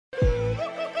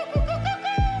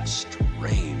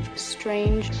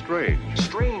Strange.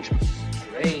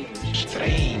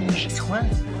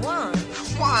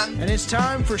 And it's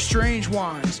time for Strange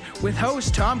Wands with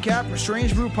host Tom Cap from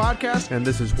Strange Brew Podcast. And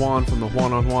this is Juan from the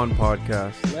Juan on Juan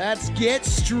Podcast. Let's get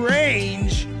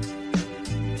strange.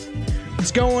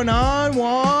 What's going on,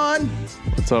 Juan?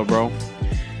 What's up, bro?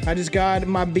 I just got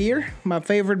my beer, my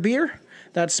favorite beer.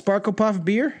 That Sparkle Puff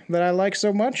beer that I like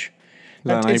so much. Is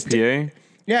that an IPA?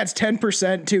 Yeah, it's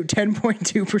 10% too,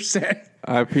 10.2%.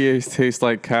 IPAs taste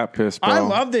like cat piss, bro. I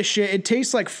love this shit. It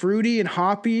tastes like fruity and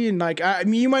hoppy, and like, I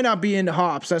mean, you might not be into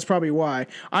hops. That's probably why.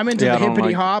 I'm into the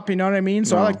hippity hop, you know what I mean?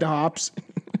 So I like the hops.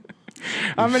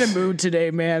 I'm in a mood today,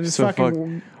 man. This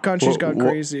country's gone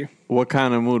crazy. What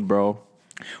kind of mood, bro?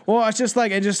 Well, it's just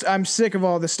like I'm sick of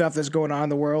all the stuff that's going on in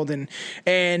the world, and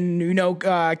you know,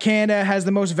 Canada has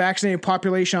the most vaccinated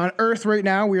population on Earth right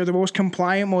now. We are the most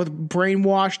compliant, most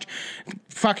brainwashed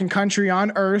fucking country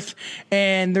on Earth,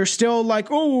 and they're still like,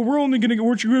 oh, we're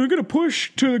gonna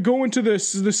push to go into the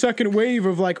second wave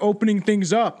of like opening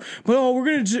things up, but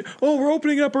we're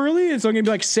opening it up early. It's only gonna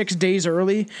be like 6 days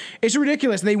early. It's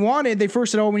ridiculous. They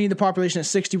first said, oh, we need the population at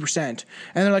 60%, and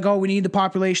they're like, oh, we need the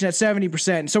population at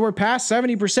 70%. So we're past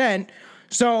 70%.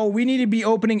 So we need to be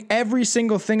opening every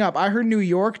single thing up. I heard New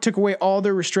York took away all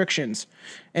their restrictions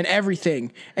and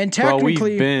everything. And technically, bro,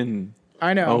 we've been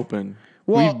open.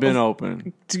 Well, we've been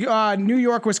open. New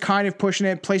York was kind of pushing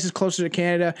it. Places closer to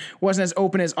Canada wasn't as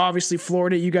open as obviously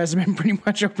Florida. You guys have been pretty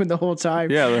much open the whole time.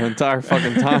 Yeah, the entire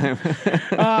fucking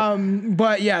time.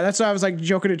 But yeah, that's why I was like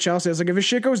joking to Chelsea. I was like, if this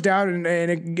shit goes down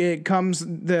and it comes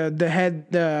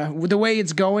the way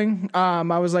it's going,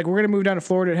 I was like, we're gonna move down to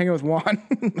Florida and hang out with Juan.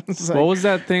 What was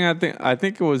that thing? I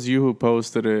think it was you who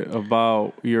posted it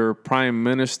about your prime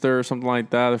minister or something like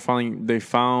that. They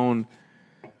found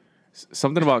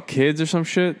something about kids or some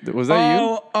shit. Was that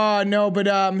you? No,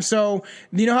 but so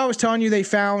you know how I was telling you they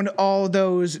found all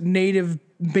those native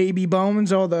baby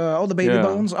bones, all the baby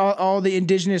bones, all the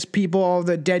indigenous people, all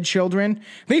the dead children.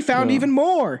 They found even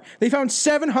more. They found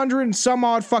 700 and some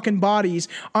odd fucking bodies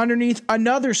underneath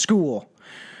another school.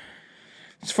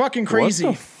 It's fucking crazy.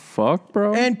 What the fuck,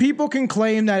 bro? And people can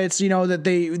claim that it's, you know, that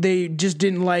they just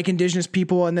didn't like indigenous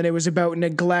people and that it was about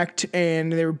neglect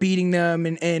and they were beating them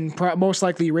and most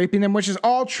likely raping them, which is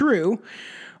all true.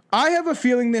 I have a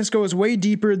feeling this goes way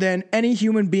deeper than any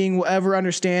human being will ever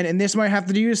understand, and this might have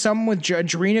to do with someone with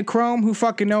adrenochrome. Who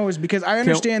fucking knows? Because I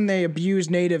understand they abuse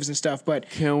natives and stuff, but...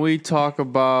 Can we talk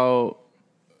about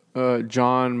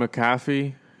John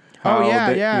McAfee?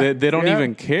 They don't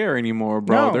even care anymore,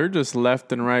 bro. No. They're just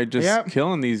left and right,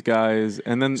 killing these guys,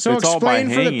 and then so it's all by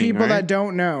hanging. So explain for the people right? that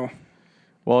don't know.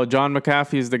 Well, John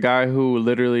McAfee is the guy who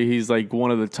literally he's like was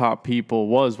one of the top people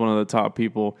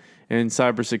in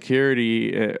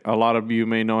cybersecurity. A lot of you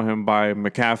may know him by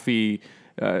McAfee,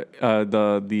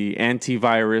 the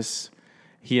antivirus.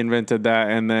 He invented that,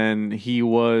 and then he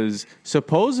was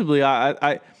supposedly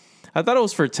I thought it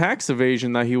was for tax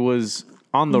evasion that he was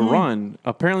on the run.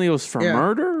 Apparently it was for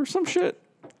murder or some shit.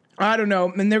 I don't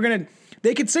know. And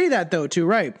they could say that though too,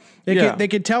 right? They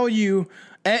could tell you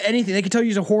anything. They could tell you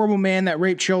he's a horrible man that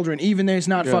raped children, even though it's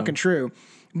not fucking true.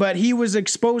 But he was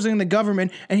exposing the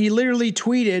government, and he literally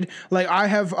tweeted, like, I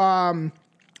have a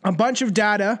bunch of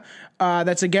data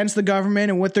that's against the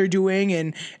government and what they're doing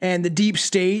and the deep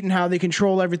state and how they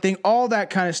control everything, all that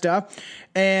kind of stuff.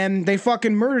 And they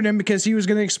fucking murdered him because he was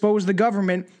going to expose the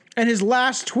government. And his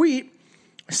last tweet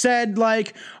said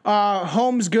like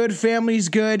home's good, family's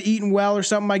good, eating well or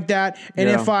something like that. And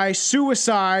if I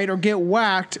suicide or get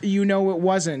whacked, you know it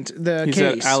wasn't the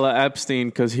case. He said a la Epstein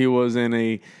because he was in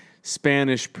a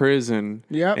Spanish prison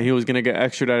and he was going to get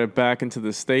extradited back into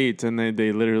the States, and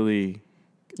they literally...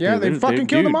 Yeah, they fucking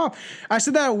killed them off. I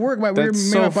said that at work. Me and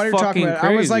my buddy were talking about it.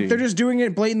 I was like, they're just doing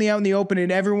it blatantly out in the open, and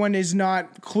everyone is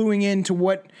not cluing into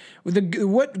what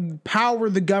power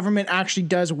the government actually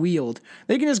does wield.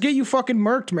 They can just get you fucking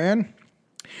murked, man.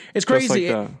 It's crazy.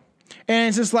 Just like that. And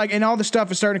it's just like, and all the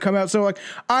stuff is starting to come out. So like,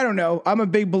 I don't know. I'm a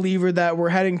big believer that we're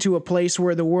heading to a place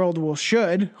where the world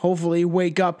should hopefully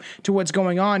wake up to what's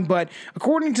going on. But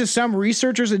according to some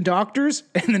researchers and doctors,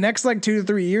 in the next like 2 to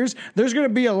 3 years, there's going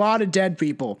to be a lot of dead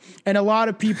people and a lot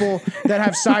of people that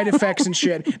have side effects and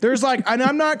shit. There's like, and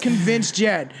I'm not convinced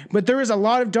yet, but there is a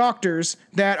lot of doctors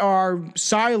that are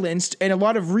silenced and a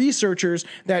lot of researchers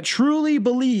that truly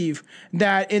believe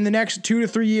that in the next 2 to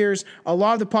 3 years, a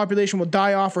lot of the population will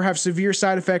die off or have severe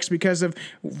side effects because of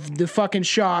the fucking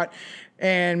shot.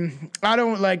 And I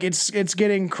don't like it's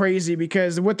getting crazy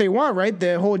because what they want, right?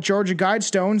 The whole Georgia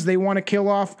Guidestones, they want to kill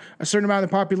off a certain amount of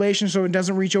the population so it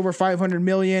doesn't reach over 500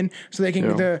 million so they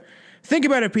can think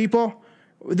about it, people.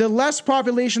 The less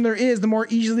population there is, the more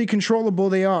easily controllable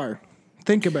they are.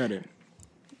 Think about it.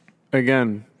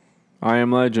 Again, I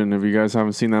Am Legend. If you guys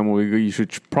haven't seen that movie, you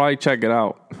should probably check it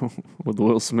out with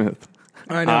Will Smith.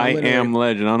 I know. I literally. Am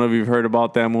Legend. I don't know if you've heard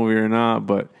about that movie or not,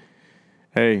 but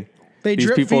hey, They these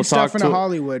drip people feed stuff talk into to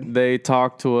Hollywood. They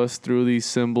talk to us through these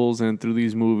symbols and through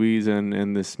these movies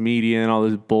and this media and all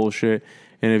this bullshit.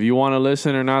 And if you want to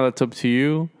listen or not, that's up to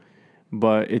you.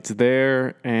 But it's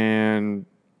there, and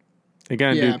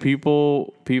again, Yeah. dude,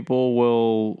 people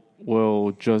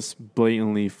will just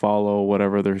blatantly follow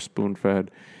whatever they're spoon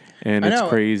fed. And I it's know.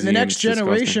 crazy. The next and it's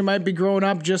generation disgusting. might be growing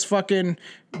up just fucking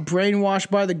brainwashed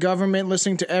by the government,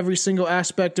 listening to every single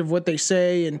aspect of what they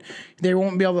say, and they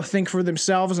won't be able to think for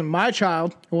themselves. And my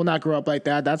child will not grow up like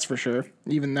that. That's for sure.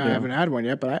 Even though I haven't had one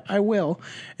yet, but I will.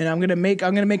 And I'm gonna make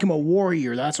him a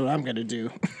warrior. That's what I'm gonna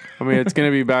do. I mean, it's gonna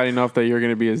be bad enough that you're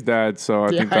gonna be his dad. So I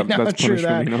think I know, that's true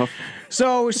punishment that. enough.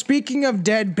 So speaking of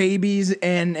dead babies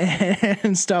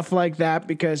and stuff like that,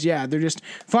 because they're just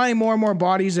finding more and more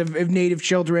bodies of native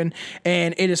children,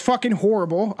 and it is fucking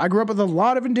horrible. I grew up with a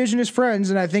lot of indigenous friends,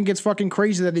 and I think it's fucking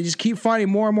crazy that they just keep finding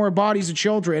more and more bodies of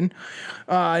children,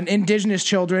 and indigenous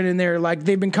children, and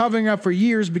they've been covering up for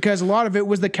years because a lot of it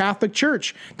was the Catholic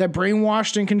Church that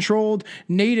brainwashed and controlled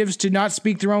natives to not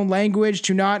speak their own language,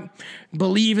 to not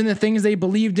believe in the things they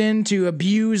believed in, to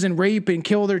abuse and rape and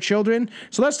kill their children.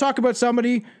 So let's talk about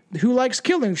somebody who likes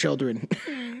killing children.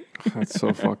 That's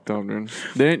so fucked up,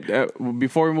 dude.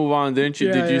 Before we move on, did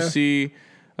you see?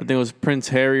 I think it was Prince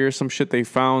Harry or some shit. They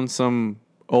found some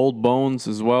old bones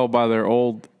as well by their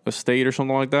old estate or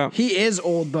something like that. He is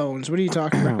old bones. What are you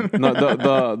talking about?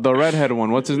 No, the redhead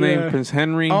one. What's his name? Prince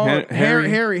Henry. Oh,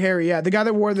 Harry. Harry. Yeah, the guy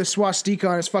that wore the swastika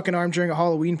on his fucking arm during a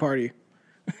Halloween party.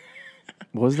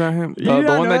 Was that him? The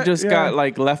Yeah, one no, that just got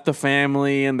like left the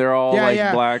family and they're all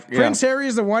black. Prince Harry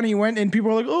is the one he went and people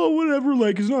were like, oh, whatever,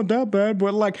 like it's not that bad.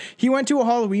 But like he went to a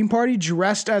Halloween party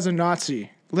dressed as a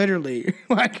Nazi. Literally.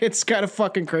 Like it's kind of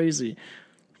fucking crazy.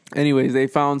 Anyways, they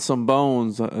found some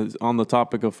bones on the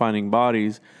topic of finding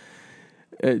bodies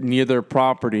near their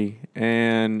property,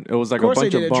 and it was like Of course a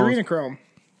bunch they did of bones. adrenochrome.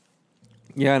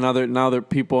 Yeah, now that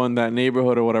people in that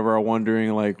neighborhood or whatever are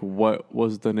wondering like what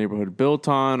was the neighborhood built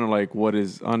on or like what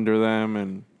is under them,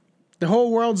 and The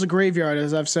whole world's a graveyard,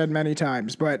 as I've said many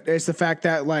times, but it's the fact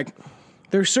that like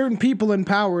there's certain people in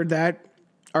power that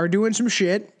are doing some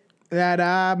shit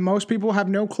that most people have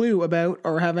no clue about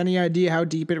or have any idea how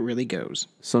deep it really goes.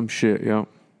 some shit. Yeah.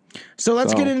 So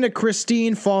let's get into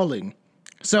Christine Falling.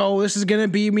 So this is going to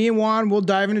be me and Juan. We'll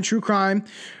dive into true crime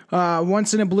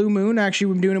once in a blue moon. Actually,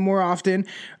 we're doing it more often.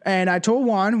 And I told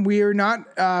Juan we are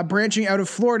not branching out of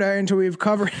Florida until we've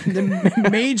covered the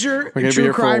major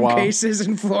true crime cases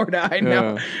in Florida. I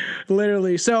know. Yeah.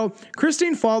 Literally. So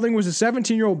Christine Falling was a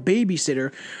 17-year-old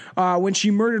babysitter when she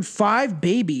murdered 5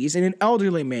 babies and an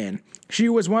elderly man. She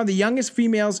was one of the youngest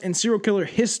females in serial killer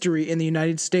history in the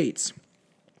United States.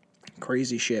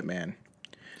 Crazy shit, man.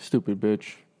 Stupid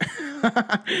bitch.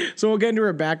 So we'll get into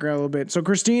her background a little bit. So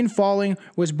Christine Falling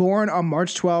was born on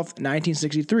March 12th,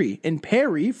 1963 in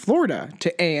Perry, Florida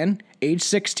to Ann, age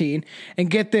 16. And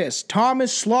get this,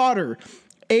 Thomas Slaughter,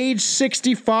 age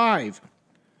 65.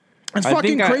 That's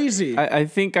fucking crazy. I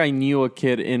think I knew a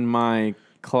kid in my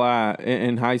class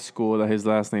in high school that his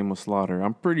last name was Slaughter.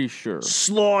 I'm pretty sure.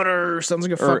 Slaughter sounds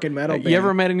like a fucking metal band. You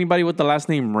ever met anybody with the last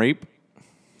name Rape?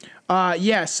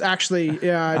 Yes, actually,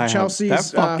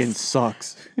 Chelsea's. That fucking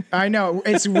sucks. I know.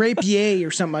 It's Rapier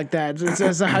or something like that. It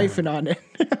says a hyphen on it.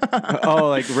 Oh,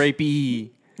 like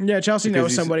rapey. Yeah, Chelsea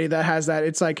knows somebody that has that.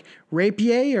 It's like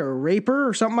rapier or raper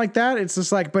or something like that. It's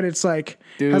just like, but it's like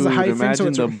Dude, has a hyphen.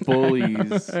 imagine So the it's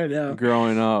bullies I know.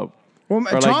 growing up. Well, Or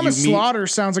like Thomas you meet- Slaughter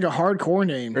sounds like a hardcore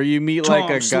name. Or you meet Tom like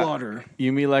a guy. Slaughter.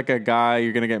 You meet like a guy.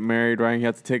 You're gonna get married, right? And you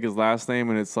have to take his last name,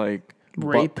 and it's like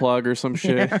Rape. butt plug or some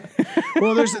shit.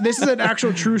 Well, this is an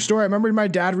actual true story. I remember my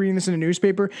dad reading this in a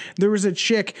newspaper. There was a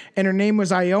chick, and her name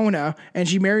was Iona, and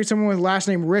she married someone with the last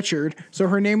name Richard, so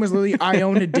her name was literally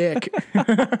Iona Dick.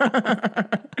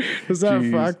 Is that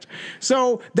fucked?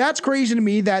 So that's crazy to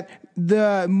me that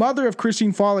the mother of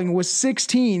Christine Falling was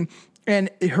 16, and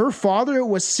her father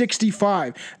was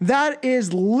 65. That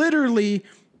is literally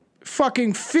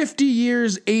fucking 50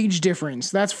 years age difference.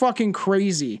 That's fucking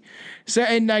crazy. So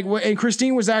and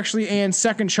Christine was actually Anne's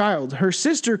second child. Her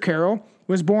sister Carol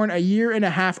was born a year and a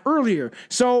half earlier.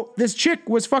 So this chick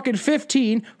was fucking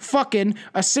 15, fucking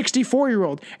a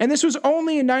 64-year-old. And this was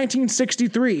only in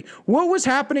 1963. What was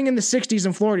happening in the 60s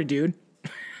in Florida, dude?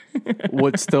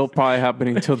 What's still probably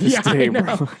happening till this day, I know.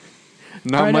 bro.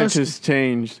 Not much has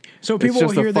changed. So people will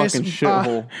hear this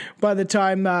shithole. By the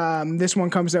time this one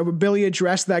comes out. But Billy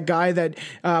addressed that guy that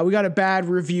we got a bad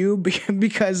review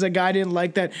because a guy didn't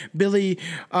like that Billy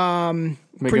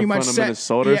pretty much fun of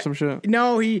Minnesota or some shit?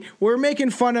 No, we're making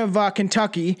fun of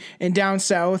Kentucky and down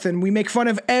south, and we make fun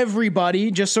of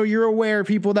everybody. Just so you're aware,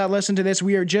 people that listen to this,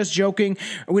 we are just joking.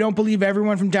 We don't believe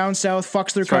everyone from down south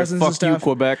fucks their cousins and stuff. Fuck you,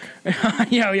 Quebec.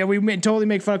 yeah, we totally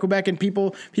make fun of Quebec, and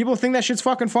people think that shit's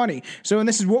fucking funny. So, and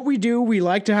this is what we do. We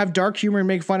like to have dark humor and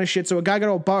make fun of shit. So a guy got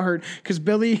all butthurt because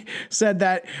Billy said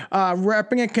that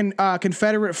repping a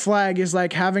Confederate flag is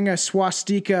like having a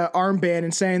swastika armband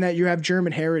and saying that you have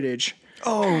German heritage.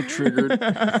 Oh, triggered.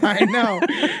 I know.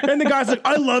 And the guy's like,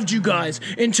 I loved you guys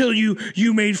until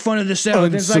you made fun of the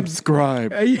South.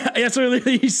 Unsubscribe. Yeah, that's what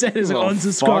he said. Is like,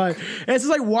 unsubscribe. Fuck. And it's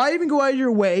like, why even go out of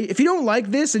your way? If you don't like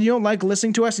this and you don't like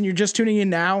listening to us and you're just tuning in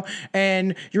now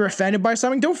and you're offended by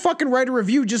something, don't fucking write a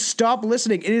review. Just stop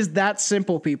listening. It is that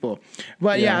simple, people.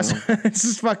 But yeah, so it's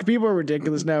just fucking, people are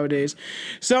ridiculous nowadays.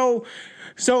 So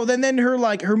then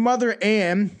her mother,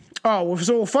 Anne. Oh,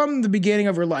 so from the beginning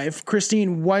of her life,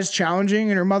 Christine was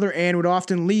challenging, and her mother, Anne, would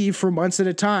often leave for months at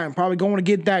a time, probably going to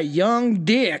get that young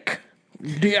dick.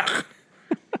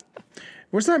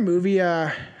 What's that movie?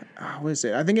 What is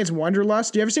it? I think it's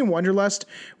Wanderlust. You ever seen Wanderlust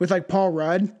with like Paul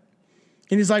Rudd?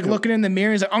 And he's like looking in the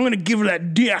mirror. He's like, I'm going to give her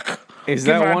that dick. Was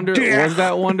that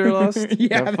Wanderlust?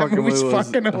 Yeah, that movie's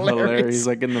fucking hilarious. He's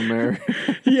like in the mirror.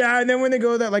 Yeah, and then when they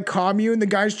go to that like commune, the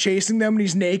guy's chasing them and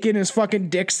he's naked and his fucking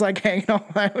dick's like hanging all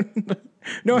out.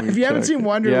 No, if you haven't seen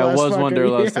Wanderlust. Yeah, it was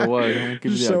Wanderlust. Yeah. It was.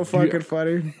 It's so fucking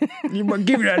funny. You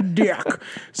give me that dick.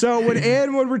 So when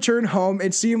Anne would return home,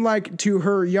 it seemed like to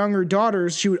her younger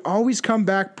daughters, she would always come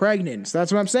back pregnant. So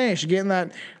that's what I'm saying. She's getting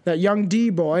that young D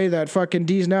boy, that fucking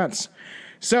D's nuts.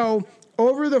 So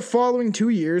over the following 2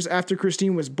 years after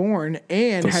Christine was born,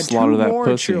 Anne had 2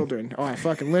 more children. Oh, I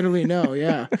fucking literally know.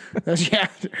 Yeah,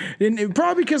 and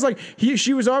probably because like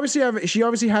she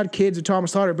obviously had kids with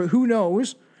Thomas Slaughter, but who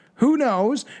knows? Who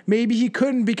knows? Maybe he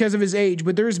couldn't because of his age,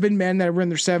 but there's been men that were in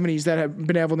their 70s that have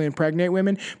been able to impregnate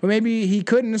women, but maybe he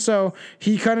couldn't, so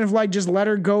he kind of like just let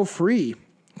her go free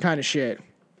kind of shit.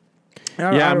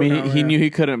 I mean, he knew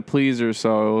he couldn't please her,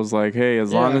 so it was like, hey,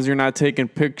 as long as you're not taking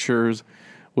pictures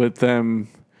with them,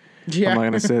 I'm not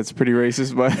going to say it's pretty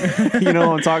racist, but you know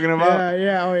what I'm talking about?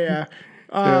 I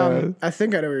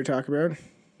think I know what you're talking about.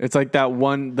 It's like that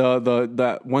one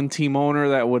that one team owner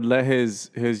that would let his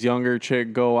younger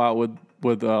chick go out with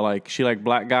like she like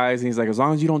black guys, and he's like, as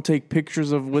long as you don't take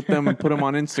pictures with them and put them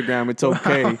on Instagram, it's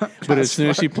okay. But as soon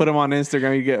as she put them on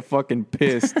Instagram, you get fucking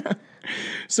pissed.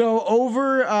 So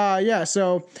over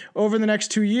the next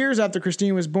 2 years after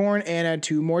Christine was born, Anne had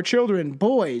 2 more children,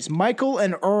 boys, Michael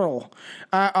and Earl.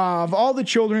 Of all the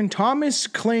children, Thomas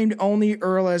claimed only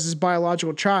Earl as his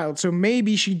biological child. So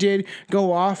maybe she did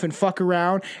go off and fuck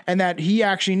around, and that he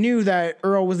actually knew that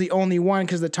Earl was the only one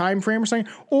because of the time frame or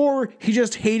something, or he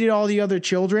just hated all the other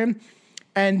children.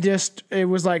 And just, it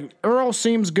was like, Earl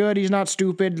seems good. He's not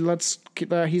stupid.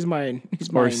 He's mine.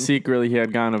 Or secretly, he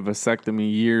had gotten a vasectomy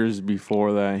years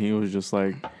before that. He was just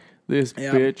like, this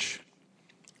bitch.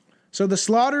 So the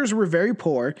Slaughters were very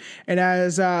poor, and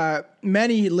as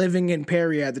many living in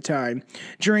Perry at the time.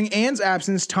 During Anne's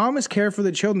absence, Thomas cared for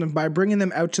the children by bringing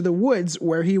them out to the woods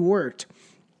where he worked.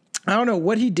 I don't know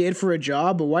what he did for a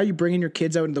job, but why are you bringing your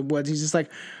kids out in the woods? He's just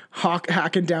like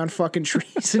hacking down fucking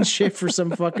trees and shit for some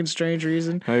fucking strange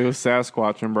reason. He was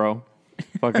Sasquatching, bro.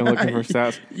 Fucking looking for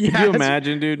Sasquatch. Could you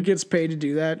imagine, dude? He gets paid to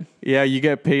do that. Yeah, you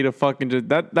get paid to fucking just...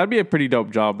 That'd be a pretty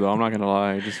dope job, though. I'm not going to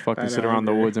lie. Just fucking sit around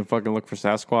the woods and fucking look for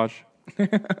Sasquatch.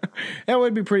 That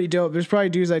would be pretty dope. There's probably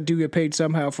dudes that do get paid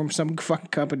somehow from some fucking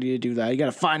company to do that. You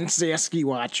gotta find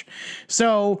Sasquatch.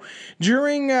 So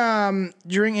during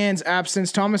Anne's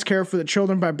absence, Thomas cared for the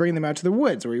children by bringing them out to the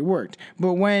woods where he worked.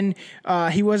 But when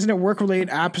he was in a work-related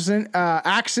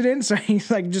accident, so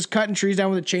he's like just cutting trees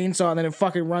down with a chainsaw, and then it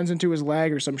fucking runs into his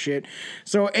leg or some shit.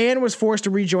 So Anne was forced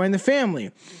to rejoin the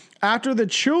family. After the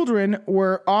children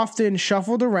were often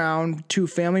shuffled around to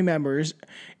family members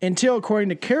until, according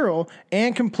to Carol,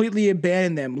 Anne completely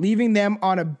abandoned them, leaving them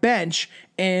on a bench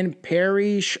at a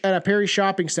Perry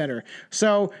shopping center.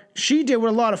 So she did what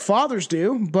a lot of fathers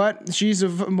do, but she's a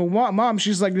mom.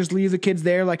 She's like, just leave the kids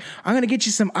there. Like, I'm going to get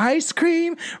you some ice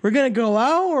cream. We're going to go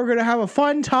out. We're going to have a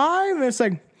fun time. And it's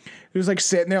like, it was like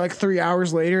sitting there like 3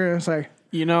 hours later. And it's like,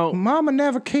 you know, Mama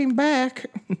never came back.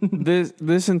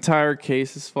 This entire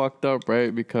case is fucked up,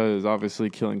 right? Because obviously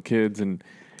killing kids and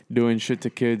doing shit to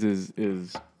kids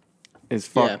is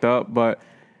fucked up. But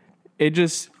it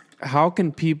just, how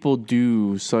can people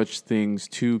do such things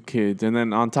to kids, and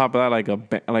then on top of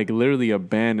that, like literally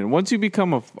abandon? Once you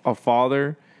become a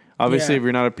father, obviously, if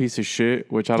you're not a piece of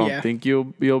shit, which I don't think you'll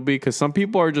be, because some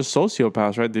people are just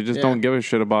sociopaths, right? They just don't give a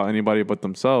shit about anybody but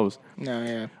themselves. No,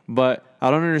 yeah. But I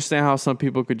don't understand how some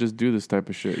people could just do this type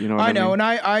of shit. You know what I mean? And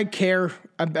I care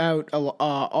about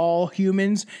all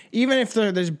humans, even if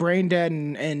they're this brain dead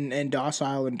and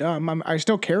docile and dumb. I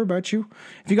still care about you.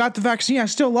 If you got the vaccine, I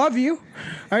still love you.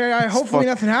 I hopefully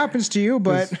nothing happens to you,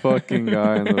 but this fucking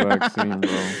guy in the vaccine,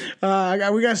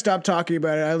 bro. We gotta stop talking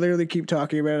about it. I literally keep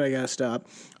talking about it. I gotta stop.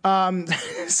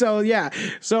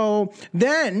 So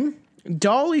then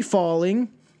Dolly Falling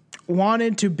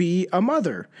wanted to be a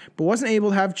mother, but wasn't able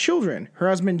to have children. Her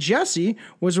husband Jesse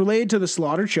was related to the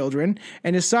Slaughter children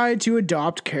and decided to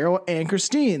adopt Carol and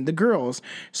Christine, the girls.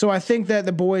 So I think that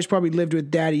the boys probably lived with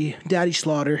Daddy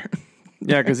Slaughter.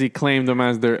 Yeah, because he claimed them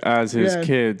as his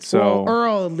kids. So well,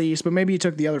 Earl at least, but maybe he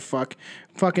took the other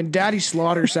fucking Daddy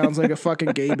Slaughter sounds like a fucking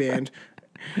gay band.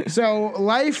 So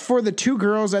life for the two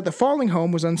girls at the Falling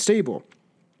home was unstable.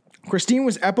 Christine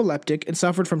was epileptic and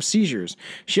suffered from seizures.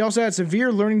 She also had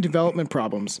severe learning development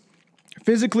problems.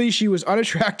 Physically, she was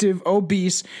unattractive,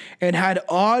 obese, and had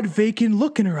odd, vacant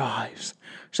look in her eyes.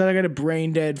 So I got a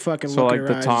brain dead fucking look in her eyes.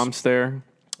 So like the Tom stare?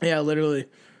 Yeah, literally.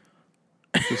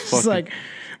 It's like,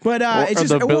 but it's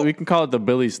just we can call it the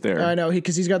Billy stare. I know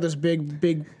because he's got those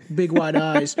big wide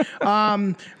eyes.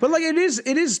 But like it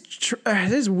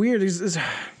is weird. It's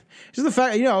just the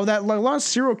fact, that like, a lot of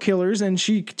serial killers, and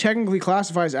she technically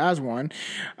classifies as one,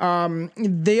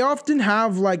 they often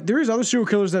have, like, there is other serial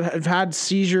killers that have had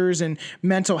seizures and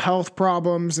mental health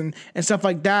problems and stuff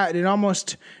like that.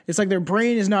 It's like their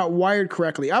brain is not wired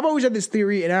correctly. I've always had this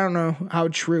theory, and I don't know how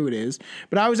true it is,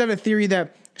 but I always had a theory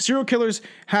that serial killers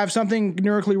have something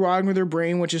neurologically wrong with their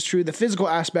brain, which is true, the physical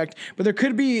aspect, but there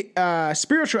could be a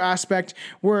spiritual aspect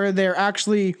where they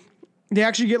actually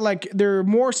get like, they're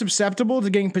more susceptible to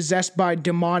getting possessed by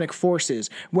demonic forces,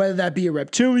 whether that be a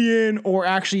reptilian or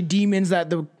actually demons that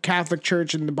the Catholic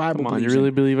Church and the Bible believes in. You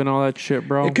really believe in all that shit,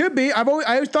 bro? It could be. I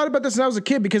always thought about this when I was a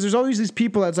kid, because there's always these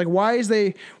people that's like, why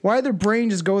their brain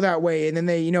just go that way? And then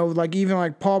they, like even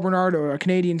like Paul Bernardo, a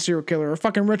Canadian serial killer, or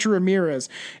fucking Richard Ramirez.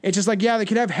 It's just like, they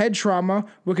could have head trauma,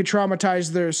 which could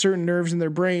traumatize their certain nerves in their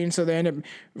brain, so they end up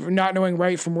not knowing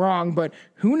right from wrong. But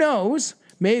who knows?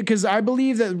 Maybe, because I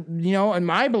believe that, in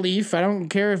my belief, I don't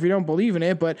care if you don't believe in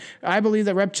it, but I believe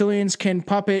that reptilians can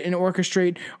puppet and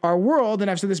orchestrate our world.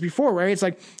 And I've said this before, right?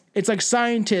 It's like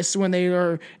scientists, when they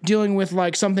are dealing with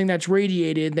like something that's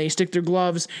radiated, they stick their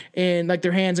gloves in, like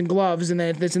their hands in gloves, and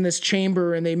then it's in this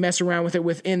chamber, and they mess around with it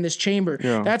within this chamber.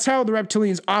 Yeah. That's how the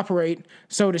reptilians operate,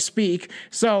 so to speak.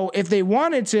 So if they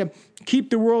wanted to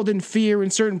keep the world in fear in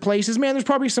certain places, man, there's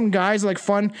probably some guys like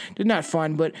not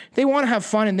fun, but they want to have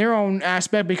fun in their own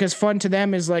aspect, because fun to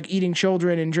them is like eating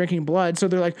children and drinking blood. So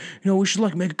they're like, we should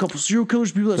like make a couple serial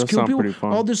killers, people that kill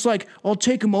people. I'll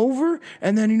take them over,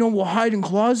 and then, we'll hide in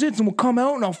closets, and we'll come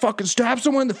out and I'll fucking stab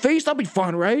someone in the face. That'll be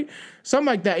fun, right? Something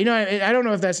like that. I don't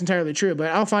know if that's entirely true, but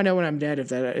I'll find out when I'm dead if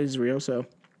that is real. So,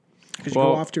 because you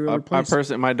go off to another place.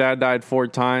 My dad died 4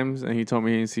 times, and he told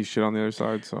me he didn't see shit on the other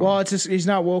side. So, well, it's just he's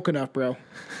not woke enough, bro.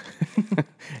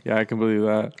 Yeah, I can believe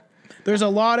that. There's a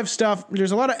lot of stuff.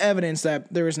 There's a lot of evidence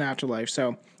that there is an afterlife.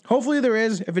 So hopefully there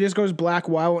is. If it just goes black,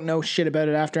 well, I won't know shit about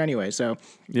it after anyway. So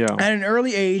yeah. At an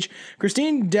early age,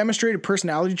 Christine demonstrated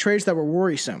personality traits that were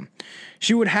worrisome.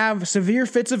 She would have severe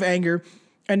fits of anger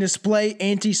and display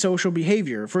antisocial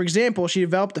behavior. For example, she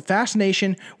developed a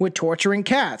fascination with torturing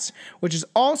cats, which is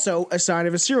also a sign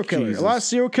of a serial killer. Jesus. A lot of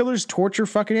serial killers torture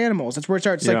fucking animals. That's where it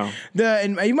starts. Yeah.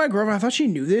 And even my girlfriend, I thought she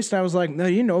knew this, and I was like, no,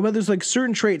 you know about there's like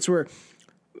certain traits where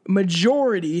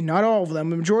majority, not all of them,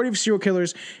 the majority of serial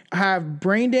killers have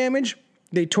brain damage,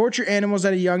 they torture animals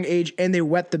at a young age, and they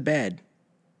wet the bed.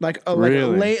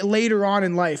 Really? Later on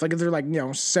in life, like if they're like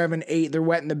 7, 8, they're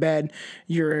wet in the bed,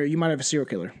 you might have a serial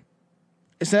killer.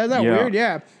 Is that weird?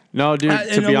 Yeah. No, dude.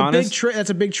 To be honest, that's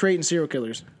a big trait in serial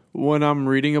killers. When I'm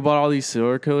reading about all these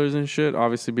serial killers and shit,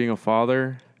 obviously being a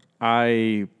father,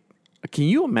 can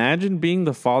you imagine being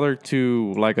the father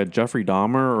to like a Jeffrey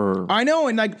Dahmer or? I know,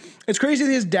 and like it's crazy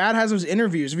that his dad has those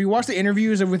interviews. If you watch the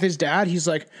interviews with his dad, he's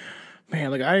like, man,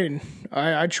 like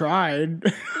I tried.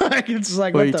 Like it's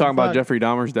like, what are you talking about, Jeffrey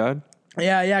Dahmer's dad?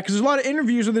 Yeah, because there's a lot of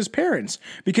interviews with his parents.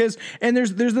 And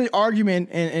there's the argument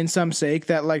in some sake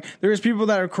that like there's people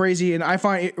that are crazy, and I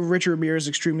find Richard Ramirez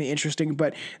extremely interesting.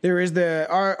 But there is the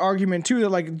argument too that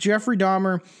like Jeffrey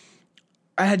Dahmer,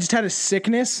 I had just had a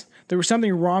sickness. There was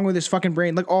something wrong with his fucking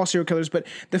brain, like all serial killers. But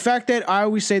the fact that I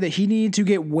always say that he needed to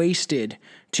get wasted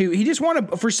he just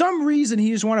wanted, for some reason,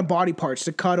 he just wanted body parts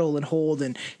to cuddle and hold,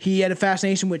 and he had a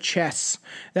fascination with chests.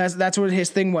 That's what his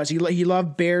thing was. He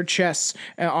loved bare chests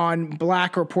on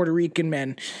black or Puerto Rican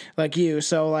men like you.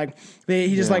 So like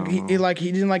he just he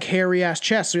didn't like hairy ass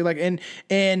chests. So he like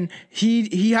and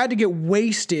he had to get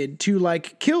wasted to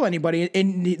like kill anybody.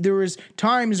 And there was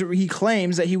times where he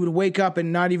claims that he would wake up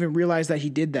and not even realize that he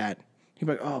did that. He'd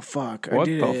be like, "Oh fuck, I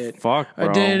did it. Fuck, bro?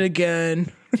 I did it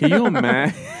again." Can you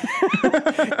imagine?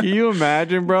 Can you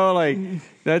imagine, bro? Like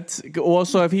that's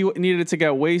also if he needed to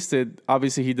get wasted,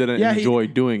 obviously he didn't enjoy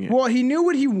doing it. Well, he knew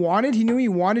what he wanted. He knew he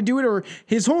wanted to do it, or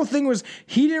his whole thing was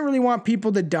he didn't really want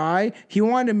people to die. He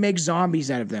wanted to make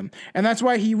zombies out of them, and that's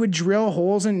why he would drill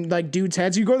holes in like dudes'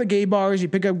 heads. You go to the gay bars, you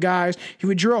pick up guys. He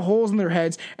would drill holes in their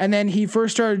heads, and then he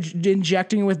first started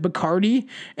injecting it with Bacardi,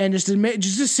 and just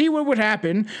to see what would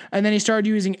happen. And then he started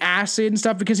using acid and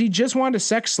stuff because he just wanted a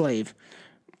sex slave.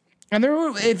 And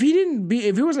if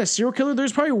he wasn't a serial killer,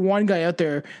 there's probably one guy out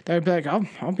there that would be like,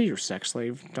 I'll be your sex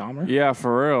slave, Dahmer. Yeah,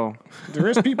 for real. There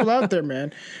is people out there,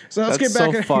 man. So let's get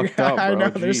back. So fucked up, bro. I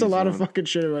know. Jeez, there's a lot of man. fucking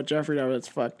shit about Jeffrey Dahmer. It's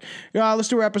fucked. Yeah, let's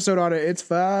do an episode on it. It's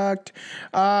fucked.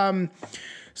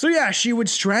 So yeah, she would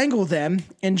strangle them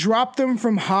and drop them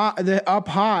from up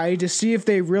high to see if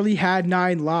they really had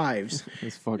 9 lives.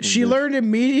 She learned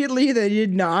immediately that he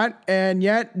did not, and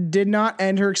yet did not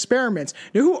end her experiments.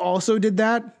 You know who also did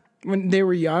that when they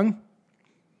were young?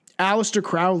 Aleister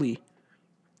Crowley.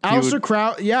 Aleister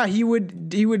Crowley, yeah, he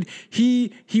wanted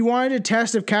to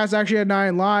test if cats actually had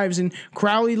 9 lives, and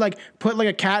Crowley like put like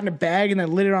a cat in a bag and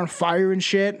then lit it on fire and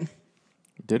shit.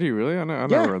 Did he really? I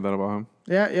never read that about him.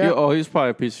 Yeah. He's probably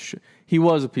a piece of shit. He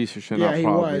was a piece of shit. Yeah, not he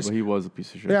probably, was. But he was a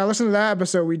piece of shit. Yeah, listen to that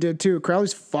episode we did too.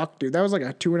 Crowley's fucked, dude. That was like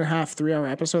a 2.5, 3 hour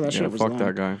episode. That shit was long. Fuck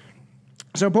that guy.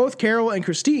 So both Carol and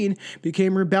Christine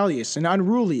became rebellious and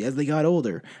unruly as they got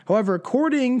older. However,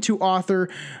 according to author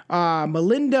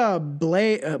Melinda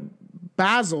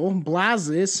Blazis,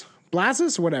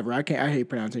 whatever, I hate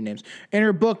pronouncing names. In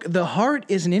her book, The Heart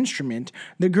is an Instrument,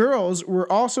 the girls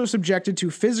were also subjected to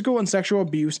physical and sexual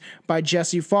abuse by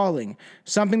Jesse Falling,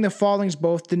 something the Fallings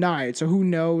both denied. So who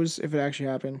knows if it actually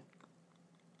happened?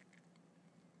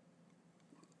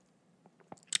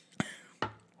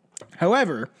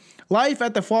 However, life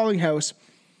at the Falling house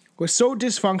was so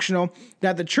dysfunctional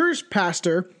that the church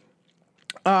pastor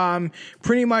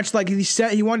pretty much like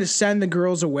he wanted to send the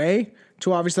girls away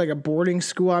to obviously like a boarding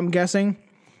school, I'm guessing.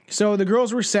 So the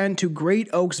girls were sent to Great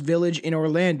Oaks Village in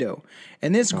Orlando.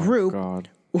 And this group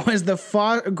was a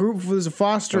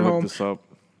foster home. Look this up.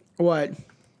 What?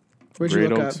 Where'd Great you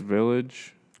look Oaks up?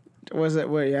 Village. Was it,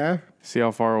 what, yeah? See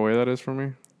how far away that is from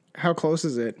me? How close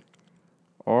is it?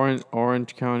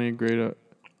 Orange County, Great.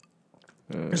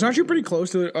 It's actually pretty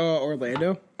close to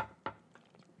Orlando.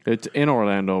 It's in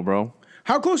Orlando, bro.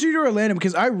 How close are you to Orlando?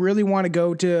 Because I really want to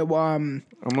go to. I'm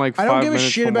like I don't 5 give a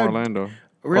minutes shit from about Orlando.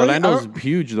 Really? Orlando's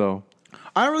huge, though.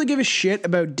 I don't really give a shit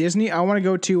about Disney. I want to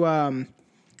go to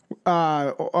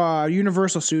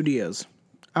Universal Studios.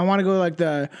 I want to go to like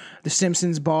the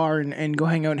Simpsons bar and go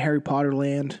hang out in Harry Potter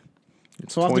land.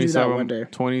 So I'll have to do that one day.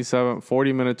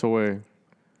 40 minutes away.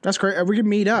 That's great. We can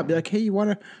meet up. Be like, hey, you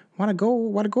want to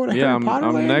go to Harry Potter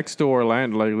I'm land? next to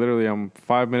Orlando. Like literally, I'm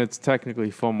 5 minutes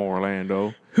technically from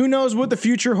Orlando. Who knows what the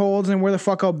future holds and where the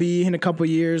fuck I'll be in a couple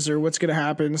years or what's gonna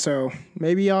happen? So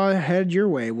maybe I'll head your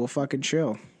way. We'll fucking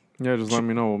chill. Yeah, just let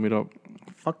me know. We'll meet up.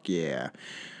 Fuck yeah.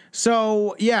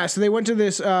 So they went to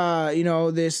this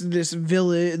this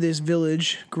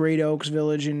village, Great Oaks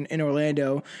Village in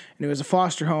Orlando, and it was a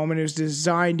foster home, and it was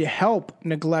designed to help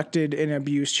neglected and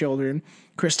abused children.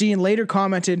 Christine later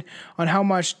commented on how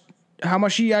much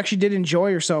she actually did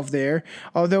enjoy herself there,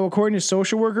 although according to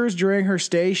social workers during her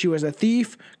stay, she was a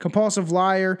thief, compulsive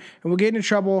liar, and would get into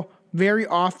trouble very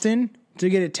often to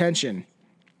get attention.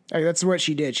 Like, that's what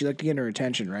she did. She liked to get her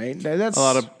attention, right? That's a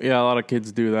lot of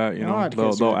kids do that. You know,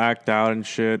 they'll act out and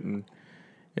shit, and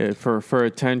for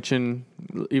attention.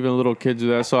 Even little kids do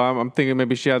that. So I'm thinking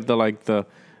maybe she had the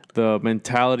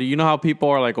mentality. You know how people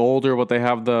are like older, but they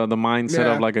have the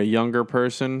mindset of like a younger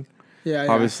person. Yeah.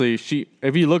 Obviously,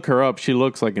 if you look her up, she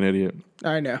looks like an idiot.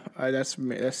 I know. That's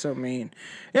so mean.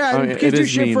 Yeah, kids do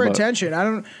shit for attention.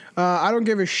 I don't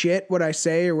give a shit what I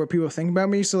say or what people think about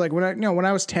me. So like when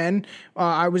I was 10,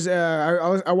 I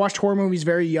watched horror movies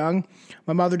very young.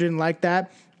 My mother didn't like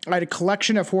that. I had a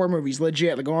collection of horror movies,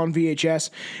 legit, like on VHS,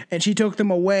 and she took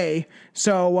them away.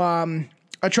 So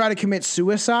I try to commit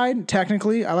suicide.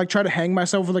 Technically, I like try to hang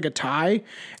myself with like a tie,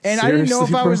 and I didn't know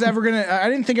if I was ever gonna. I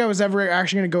didn't think I was ever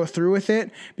actually gonna go through with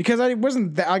it because I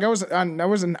wasn't that, like I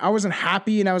wasn't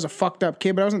happy, and I was a fucked up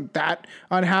kid, but I wasn't that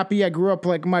unhappy. I grew up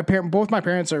like both my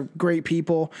parents are great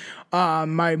people.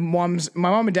 My mom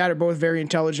and dad are both very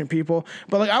intelligent people,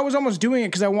 but like I was almost doing it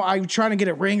because I was trying to get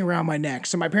a ring around my neck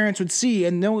so my parents would see,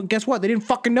 and no, guess what? They didn't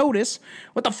fucking notice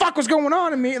what the fuck was going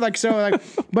on in me. Like so, like,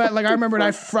 but like I remember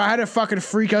I had a fucking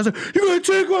freak. I was like, "You gotta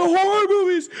take my horror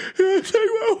movies. You gotta take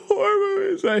my horror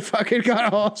movies." I fucking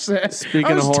got all set. Speaking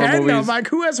I was of horror 10 movies, though. Like,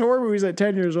 who has horror movies at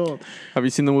 10 years old? have you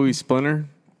seen the movie Splinter?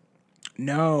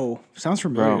 No, sounds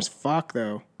familiar Bro. as fuck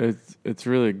though. It's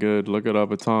really good. Look it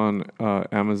up. It's on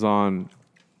Amazon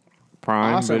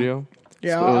Prime Awesome. Video.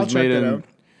 Yeah, It I'll was check made that in, out.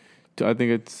 I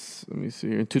think it's, let me see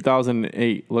here, in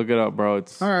 2008. Look it up, bro.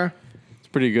 It's All right,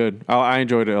 pretty good. I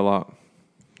enjoyed it a lot.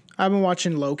 I've been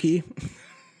watching Loki.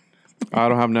 I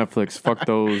don't have Netflix. Fuck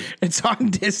those. It's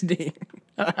on Disney.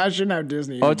 I shouldn't have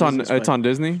Disney. Oh, it's on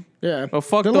Disney? Yeah. Oh,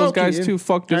 fuck The those Loki, guys yeah. too.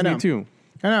 Fuck I Disney know. too.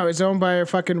 I know it's owned by a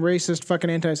fucking racist fucking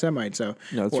anti-Semite. So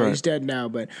Yeah, that's well, right. he's dead now.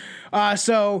 But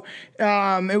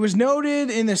it was noted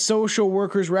in the social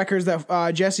workers' records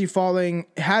that Jesse Falling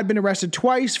had been arrested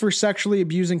twice for sexually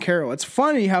abusing Carol. It's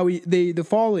funny how the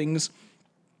Fallings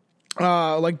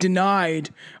like denied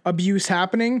abuse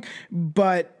happening,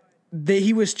 but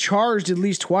he was charged at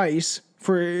least twice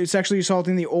for sexually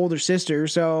assaulting the older sister.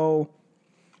 So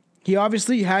he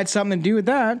obviously had something to do with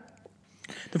that.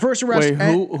 The first arrest. Wait,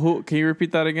 who? Can you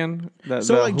repeat that again?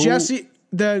 Who? Jesse,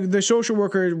 the social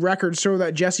worker records show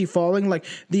that Jesse Falling, like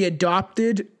the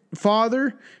adopted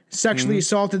father, sexually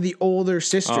assaulted the older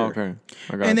sister. Oh, okay.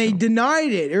 I got And they you.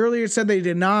 denied it. Earlier, it said they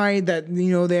denied that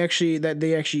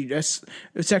they actually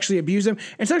sexually abused them.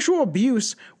 And sexual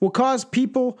abuse will cause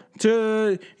people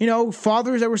to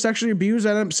fathers that were sexually abused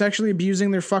end up sexually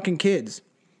abusing their fucking kids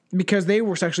because they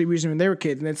were sexually abused when they were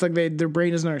kids, and it's like their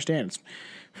brain doesn't understand. It's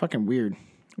fucking weird.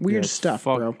 Weird It's stuff,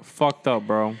 bro. Fucked up,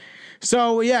 bro.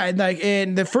 So yeah,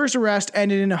 and the first arrest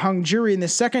ended in a hung jury, and the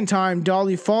second time,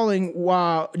 Dolly Falling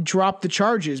dropped the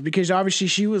charges because obviously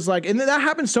she was like, and that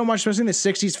happened so much, especially in the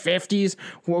 60s,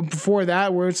 50s, before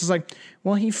that, where it's just like,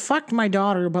 well, he fucked my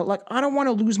daughter, but like, I don't want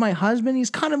to lose my husband. He's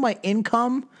kind of my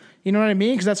income. You know what I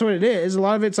mean? Because that's what it is. A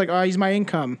lot of it's like, oh, he's my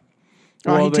income.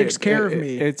 He takes care of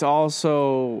me. It's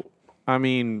also, I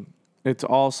mean, it's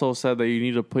also said that you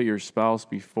need to put your spouse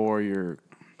before your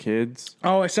kids.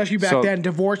 Oh, especially back then,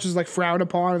 divorce was like frowned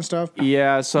upon and stuff.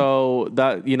 Yeah, so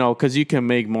that, because you can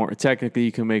make more, technically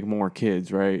you can make more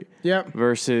kids, right? Yep.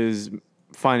 Versus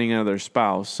finding another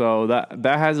spouse. So that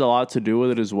has a lot to do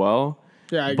with it as well.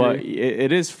 Yeah, I agree. But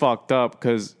it is fucked up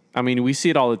because, I mean, we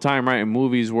see it all the time, right? In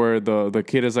movies where the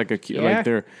kid is like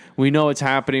we know it's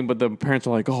happening, but the parents are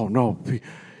like, oh no,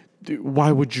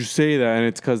 why would you say that? And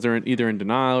it's because they're either in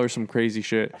denial or some crazy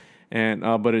shit. And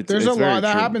but there's a lot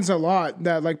that true. happens a lot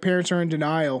that like parents are in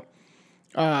denial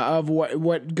of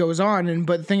what goes on.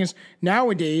 But the thing is,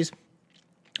 nowadays,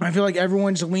 I feel like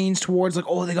everyone leans towards like,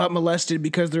 oh, they got molested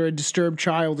because they're a disturbed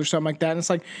child or something like that. And it's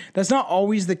like that's not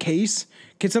always the case.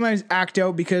 Kids sometimes act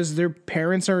out because their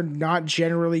parents are not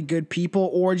generally good people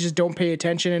or just don't pay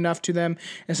attention enough to them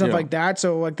and stuff like that.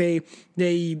 So like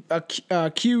they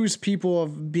accuse people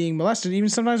of being molested even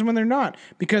sometimes when they're not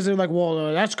because they're like,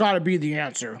 well, that's got to be the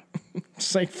answer.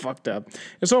 It's like fucked up.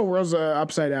 This whole world's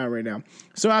upside down right now.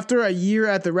 So after a year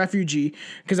at the refugee,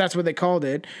 because that's what they called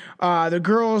it, the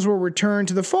girls were returned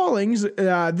to the Fallings.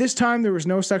 This time there was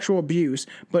no sexual abuse,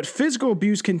 but physical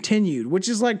abuse continued, which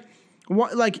is like,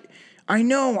 what, like. I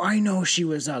know she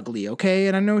was ugly, okay?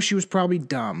 And I know she was probably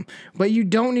dumb. But you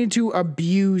don't need to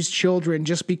abuse children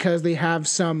just because they have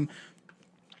some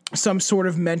sort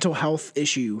of mental health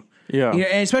issue. Yeah.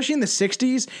 And especially in the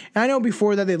 60s. And I know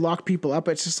before that they locked people up.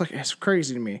 It's just like, it's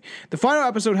crazy to me. The final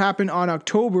episode happened on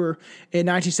October in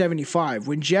 1975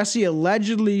 when Jesse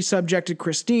allegedly subjected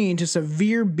Christine to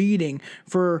severe beating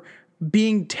for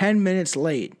being 10 minutes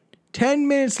late. 10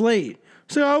 minutes late.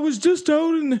 So I was just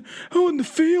out in the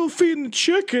field feeding the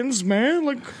chickens, man.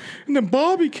 Like, and then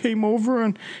Bobby came over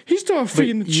and he started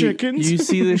feeding the chickens. You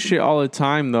see this shit all the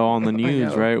time though on the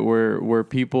news, right? Where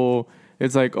people,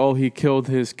 it's like, oh, he killed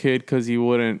his kid because he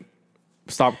wouldn't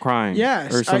stop crying,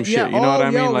 Yes, or some shit. You know what I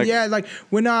mean? Like, yeah, like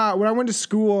when I went to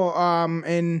school,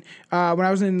 and when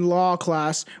I was in law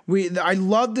class, I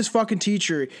loved this fucking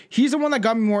teacher. He's the one that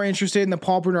got me more interested in the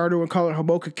Paul Bernardo and Colin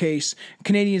Hoboka case,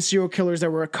 Canadian serial killers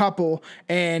that were a couple.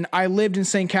 And I lived in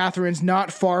St. Catharines,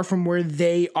 not far from where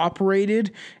they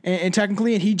operated, and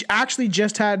technically, and he actually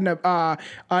just had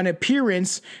an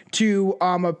appearance to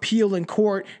appeal in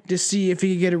court to see if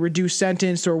he could get a reduced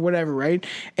sentence or whatever, right?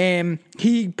 And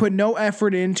he put no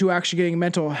effort into actually getting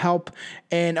mental help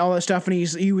and all that stuff. And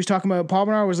he was talking about, Paul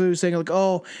Bernard was literally saying like,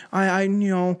 oh, I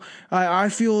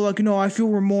feel like, I feel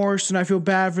remorse and I feel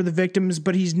bad for the victims,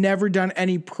 but he's never done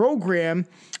any program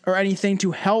or anything to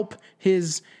help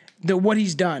what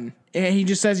he's done. And he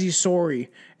just says he's sorry.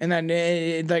 And then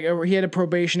he had a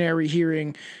probationary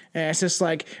hearing, and it's just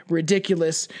like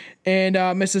ridiculous. And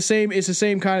it's the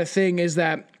same kind of thing, is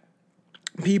that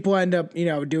people end up,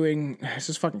 doing, it's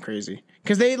just fucking crazy.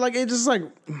 Because they it's just like,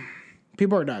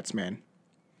 people are nuts, man.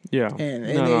 Yeah.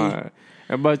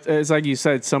 But it's like you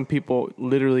said, some people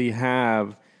literally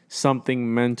have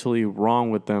something mentally wrong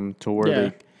with them to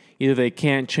where either they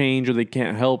can't change or they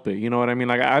can't help it. You know what I mean?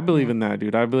 Like, I believe in that,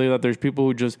 dude. I believe that there's people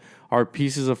who just are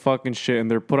pieces of fucking shit and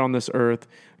they're put on this earth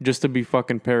just to be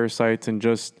fucking parasites and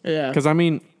just... Yeah. Because, I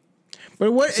mean...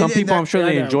 But some people, I'm sure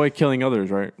they enjoy killing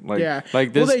others, right? Like,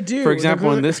 like this, well, they do. For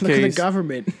example, in this case... the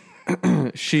government.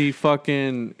 she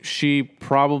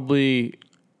probably,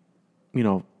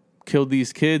 killed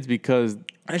these kids because...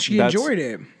 And she enjoyed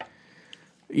it.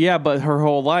 Yeah, but her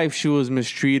whole life she was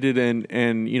mistreated and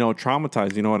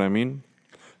traumatized. You know what I mean?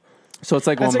 So it's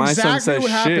like when my son says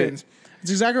shit. It's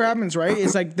exactly what happens, right?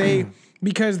 It's like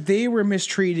because they were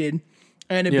mistreated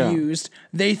and abused,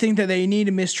 they think that they need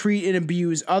to mistreat and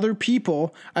abuse other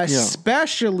people,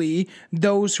 especially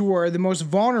those who are the most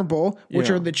vulnerable, which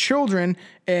are the children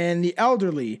and the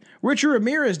elderly. Richard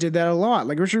Ramirez did that a lot.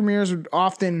 Like, Richard Ramirez would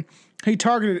often, he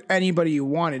targeted anybody he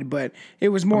wanted, but it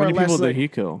was more or less. How many people did he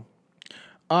kill?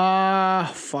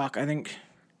 I think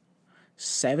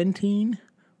 17,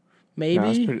 maybe.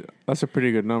 Yeah, that's a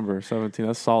pretty good number. 17,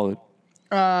 that's solid.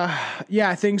 Yeah,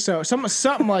 I think so.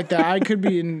 Something like that. I could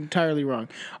be entirely wrong.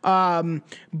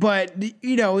 But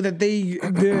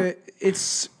that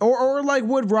it's like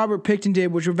what Robert Pickton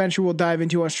did, which eventually we'll dive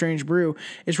into on Strange Brew.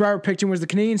 Is Robert Pickton was the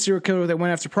Canadian serial killer that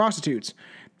went after prostitutes.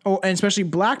 Oh, and especially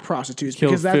black prostitutes.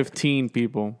 Killed 15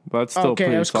 people. That's still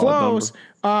pretty solid close.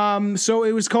 Number. So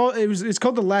it's called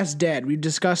The Less Dead. We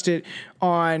discussed it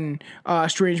on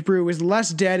Strange Brew. The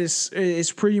Less Dead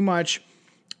is pretty much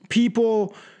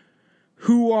people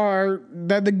who are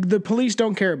that the police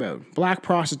don't care about. Black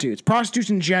prostitutes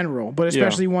in general, but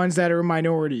especially ones that are a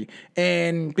minority,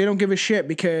 and they don't give a shit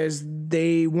because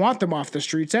they want them off the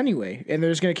streets anyway, and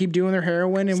they're just gonna keep doing their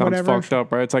heroin and whatever. Sounds fucked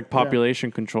up, right? It's like population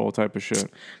control type of shit.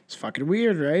 It's fucking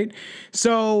weird, right?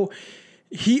 So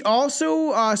he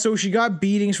also, so she got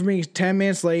beatings for being 10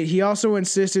 minutes late. He also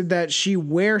insisted that she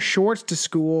wear shorts to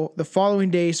school the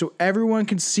following day so everyone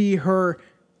can see her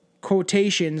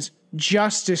quotations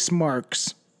justice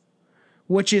marks,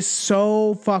 which is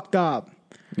so fucked up.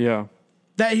 Yeah.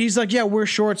 That he's like, wear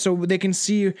shorts so they can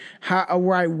see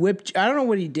where I whipped. I don't know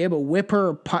what he did, but whip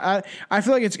her. I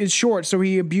feel like it's short, so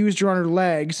he abused her on her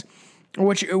legs,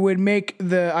 which it would make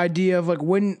the idea of like,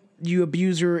 wouldn't you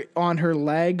abuse her on her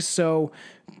legs so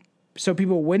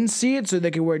people wouldn't see it, so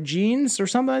they could wear jeans or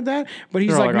something like that. But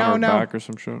he's like, no, back or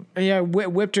some shit. Yeah,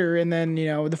 whipped her, and then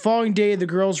the following day the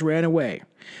girls ran away.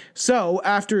 So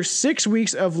after 6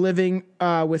 weeks of living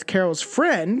with Carol's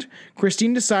friend,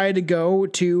 Christine decided to go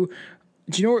to.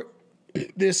 Do you know where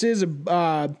this is?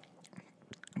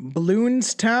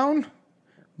 Baloonstown?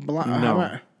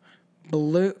 No.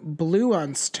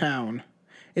 Baloonstown.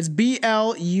 It's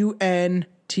Blunt's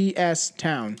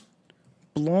town.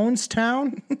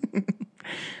 Blownstown?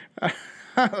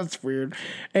 That's weird.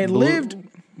 And lived.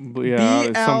 Yeah,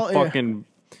 it's some fucking.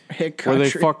 Where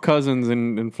they fuck cousins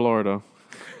in Florida.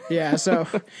 Yeah, so.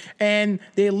 And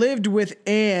they lived with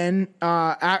Anne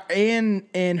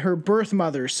and her birth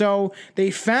mother. So they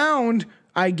found,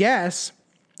 I guess,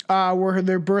 where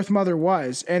their birth mother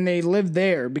was, and they lived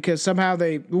there because somehow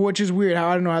which is weird,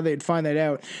 I don't know how they'd find that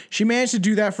out. She managed to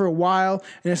do that for a while,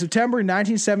 and in September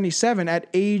 1977, at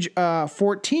age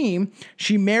 14,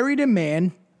 she married a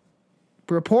man,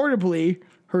 purportedly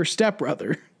her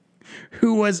stepbrother,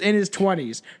 who was in his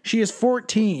 20s. She is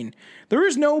 14. There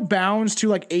is no bounds to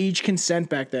like age consent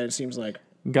back then, it seems like.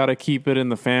 Gotta keep it in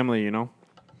the family, Well,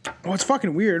 it's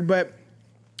fucking weird, but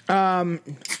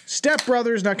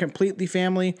stepbrother is not completely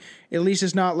family. At least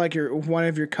it's not like one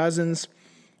of your cousins.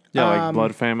 Yeah, like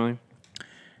blood family.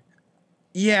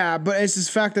 Yeah, but it's this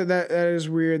fact that is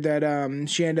weird that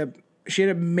she ended up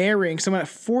marrying someone at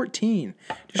 14.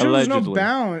 There's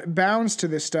no bounds to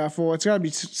this stuff. Well, it's got to be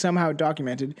somehow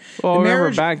documented. Well,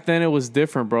 remember back then it was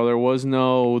different, bro. There was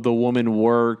no the woman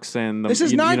works and this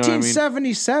is 1977.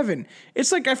 You know what I mean?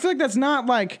 It's like I feel like that's not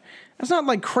like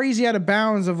crazy out of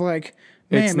bounds of like.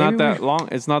 Man, it's not that long.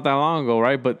 It's not that long ago,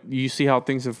 right? But you see how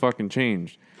things have fucking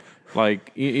changed.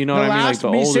 Like you know what I mean? Like the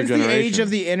older since generation. The age of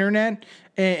the internet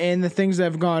and the things that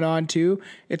have gone on too.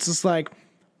 It's just like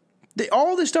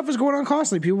all this stuff was going on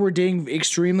constantly. People were dating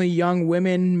extremely young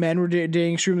women. Men were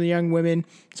dating extremely young women.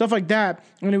 Stuff like that.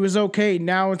 And it was okay.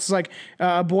 Now it's like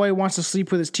a boy wants to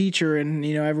sleep with his teacher and,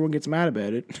 everyone gets mad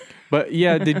about it. But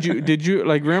yeah, did you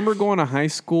like remember going to high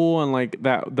school and like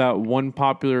that one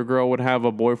popular girl would have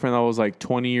a boyfriend that was like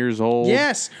 20 years old?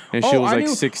 Yes. And she was like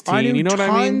 16. I knew you know what I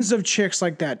mean? Tons of chicks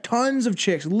like that. Tons of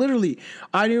chicks. Literally.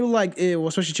 I knew like,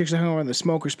 especially chicks that hung around the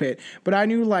smoker's pit. But I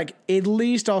knew like at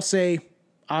least I'll say,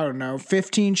 I don't know,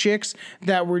 15 chicks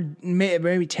that were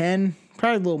maybe 10,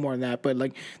 probably a little more than that, but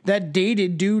like that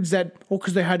dated dudes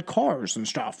because they had cars and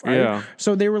stuff, right? Yeah.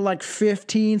 So they were like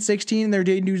 15, 16, and they're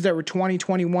dating dudes that were 20,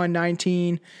 21,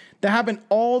 19. That happened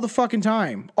all the fucking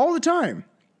time. All the time.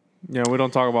 Yeah, we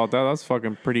don't talk about that. That's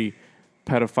fucking pretty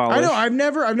pedophile. I know. I've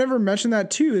never mentioned that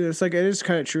too. It's like it is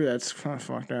kind of true. That's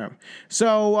fucked up.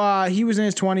 So he was in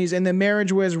his 20s, and the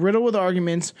marriage was riddled with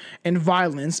arguments and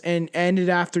violence, and ended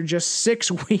after just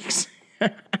 6 weeks.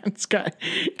 It's got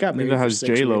Neither has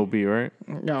J-Lo be, right?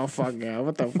 No, fuck yeah.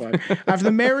 What the fuck? After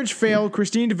the marriage failed,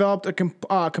 Christine developed a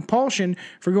compulsion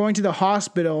for going to the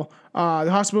hospital, the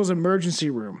hospital's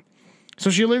emergency room. So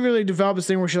she literally developed this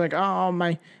thing where she's like, oh,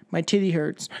 my titty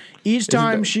hurts. Each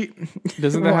time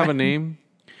Doesn't that have a name?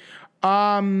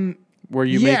 Where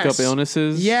you make up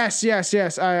illnesses? Yes.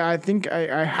 I think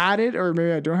I had it, or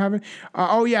maybe I don't have it.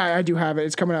 Oh, yeah, I do have it.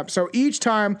 It's coming up. So each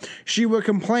time she would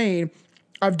complain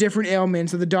of different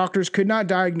ailments that the doctors could not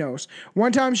diagnose.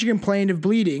 One time she complained of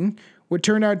bleeding, would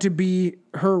turn out to be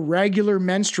her regular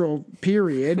menstrual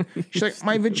period. She's like,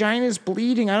 my vagina's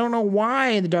bleeding. I don't know why.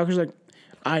 And the doctor's like,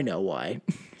 I know why.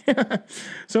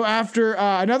 So after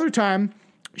another time,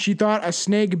 she thought a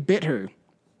snake bit her.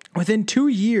 Within 2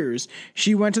 years,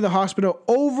 she went to the hospital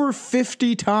over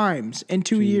 50 times in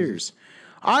 2 years.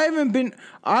 I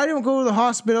don't go to the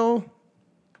hospital.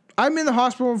 I'm in the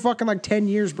hospital for fucking like 10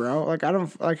 years, bro. Like, I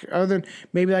don't, like, other than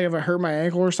maybe like if I hurt my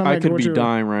ankle or something. I could be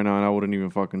dying right now and I wouldn't even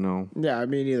fucking know. Yeah,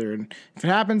 me neither. And if it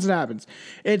happens, it happens.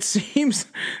 It seems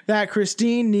that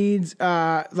Christine needs,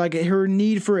 like, her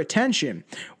need for attention,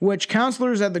 which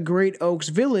counselors at the Great Oaks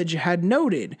Village had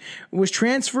noted, was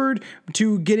transferred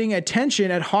to getting attention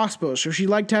at hospitals. So she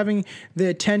liked having the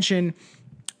attention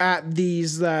at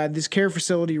this care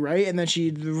facility, right? And then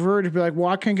she reverted to be like, well,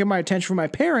 I can't get my attention from my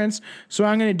parents, so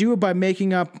I'm going to do it by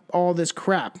making up all this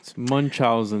crap. It's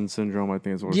Munchausen syndrome, I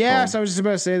think is what it's called. Yes, I was just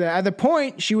about to say that. At the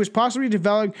point, she was possibly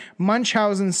developing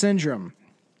Munchausen syndrome.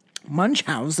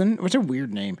 Munchausen? What's a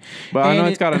weird name? But I know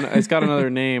it's got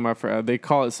another name. I forgot. They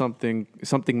call it something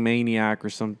maniac or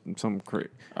some crazy.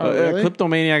 Really?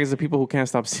 Kleptomaniac is the people who can't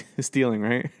stop stealing,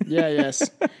 right? Yeah,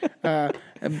 yes.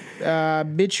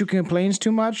 Bitch who complains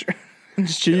too much.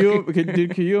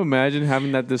 Can you imagine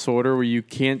having that disorder where you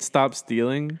can't stop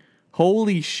stealing?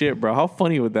 Holy shit, bro. How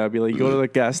funny would that be? Like, you go to the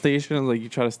gas station and, like, you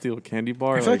try to steal a candy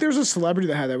bar. I feel like there was a celebrity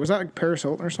that had that. Was that, like, Paris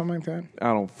Hilton or something like that?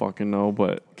 I don't fucking know,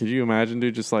 but could you imagine,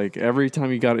 dude? Just, like, every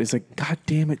time you got it, it's like, God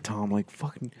damn it, Tom. Like,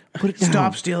 fucking put it down.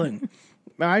 Stop stealing.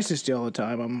 I used to steal all the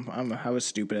time. I was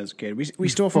stupid as a kid. We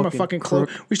stole from a fucking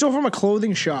we stole from a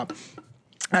clothing shop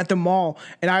at the mall,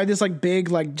 and I had this, like,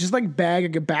 big, like, just, like, bag,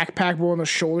 like a backpack, one of those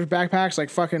shoulders backpacks, like,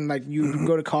 fucking, like, you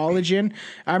go to college in.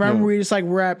 I remember we just, like,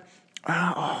 we're at,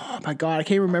 oh my God, I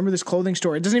can't remember this clothing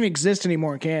store. It doesn't even exist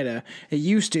anymore in Canada. It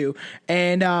used to.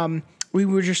 And we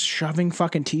were just shoving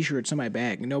fucking t-shirts in my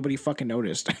bag. Nobody fucking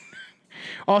noticed.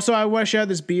 Also, I wish I had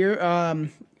this beer.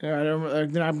 I'm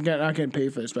not getting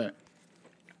paid for this, but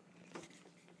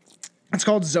it's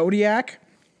called Zodiac.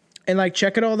 And, like,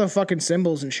 check out all the fucking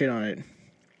symbols and shit on it.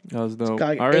 That was dope.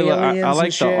 Like, I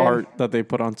like the art that they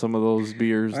put on some of those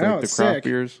beers, like the craft sick.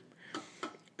 beers.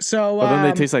 So, but then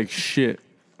they taste like shit.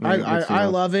 I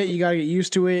love it. You gotta get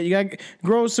used to it. You gotta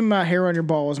grow some hair on your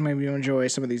balls. Maybe you'll enjoy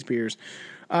some of these beers.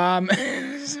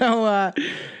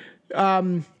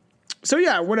 So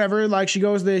yeah, whatever. Like, she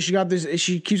goes this. She got this.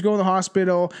 She keeps going to the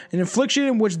hospital. An affliction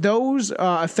in which those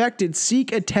affected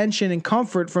seek attention and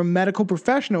comfort from medical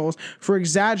professionals for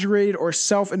exaggerated or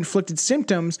self-inflicted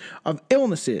symptoms of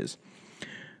illnesses,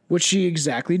 which she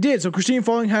exactly did. So Christine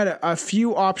Falling had a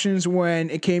few options when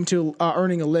it came to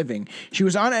earning a living. She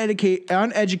was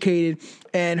uneducated,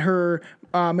 and her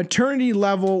maternity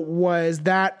level was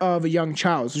that of a young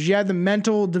child. So she had the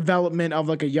mental development of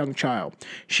like a young child.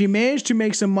 She managed to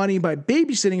make some money by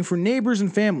babysitting for neighbors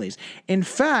and families. In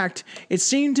fact, it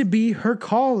seemed to be her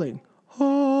calling.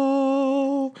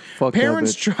 Oh,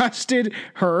 parents trusted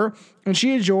her, and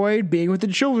she enjoyed being with the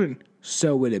children.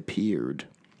 So it appeared.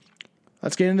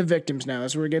 Let's get into victims now.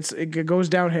 That's where it goes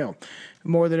downhill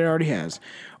more than it already has.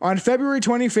 On February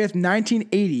 25th,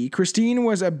 1980, Christine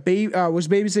was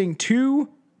babysitting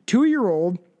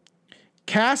two-year-old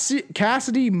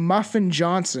Cassidy Muffin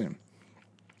Johnson.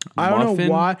 I don't know Muffin?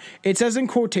 why. It says in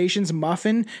quotations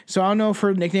Muffin, so I don't know if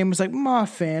her nickname was like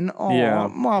Muffin. Oh, Yeah,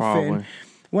 Muffin. probably.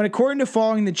 When according to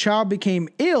Falling, the child became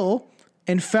ill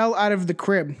and fell out of the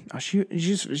crib. Oh, she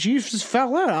just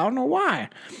fell out. I don't know why.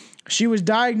 She was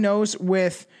diagnosed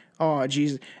with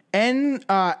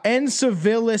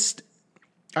encephalitis.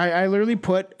 I literally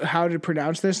put how to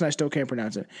pronounce this and I still can't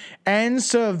pronounce it.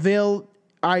 Encephalitis.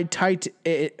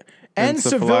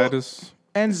 Encephalitis.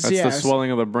 That's the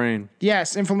swelling of the brain.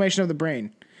 Yes, inflammation of the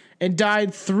brain. And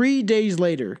died 3 days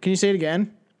later. Can you say it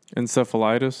again?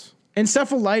 Encephalitis.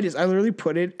 Encephalitis. I literally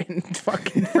put it in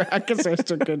fucking brackets. I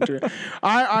still couldn't do it.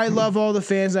 I love all the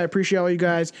fans. I appreciate all you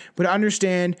guys. But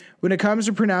understand, when it comes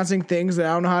to pronouncing things that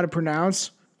I don't know how to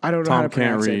pronounce, I don't know how to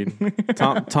pronounce it. Tom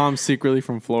can't read. Tom's secretly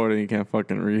from Florida. He can't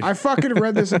fucking read. I fucking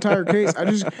read this entire case.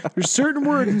 There's certain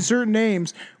words and certain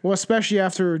names. Well, especially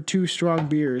after 2 strong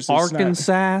beers.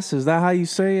 Arkansas, is that how you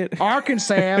say it?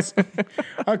 Arkansas.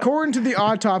 According to the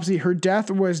autopsy, her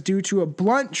death was due to a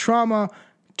blunt trauma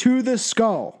to the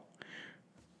skull.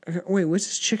 Wait, what's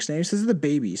this chick's name? This is the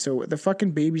baby. So the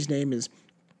fucking baby's name is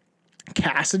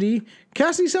Cassidy.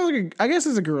 Cassidy sounds like I guess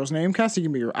it's a girl's name. Cassidy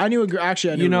can be a girl. I knew a girl.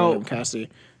 Actually, I knew a girl named Cassidy.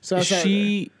 So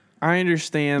I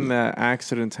understand that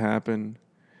accidents happen,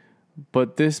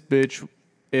 but this bitch,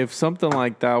 if something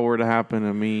like that were to happen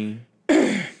to me,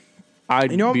 I'd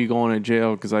be going to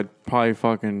jail because I'd probably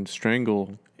fucking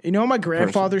strangle. You know, my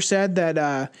grandfather said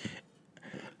that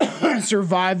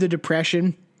survived the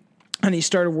Depression. And he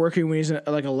started working when he was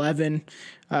like 11.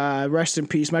 Rest in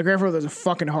peace. My grandfather was a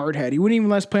fucking hardhead. He wouldn't even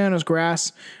let us play on his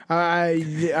grass.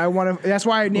 That's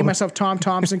why I named myself Tom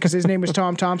Thompson, because his name was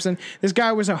Tom Thompson. This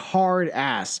guy was a hard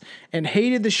ass and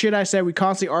hated the shit I said. We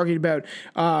constantly argued about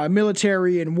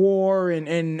military and war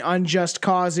and unjust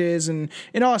causes and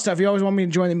all that stuff. He always wanted me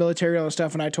to join the military and all that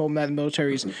stuff. And I told him that the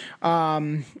military's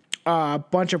a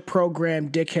bunch of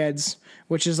programmed dickheads.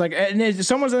 Which is like, and if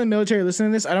someone's in the military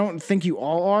listening to this, I don't think you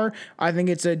all are. I think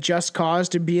it's a just cause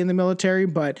to be in the military,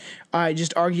 but I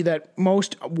just argue that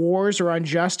most wars are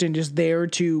unjust and just there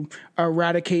to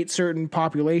eradicate certain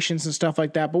populations and stuff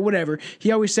like that. But whatever.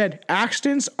 He always said,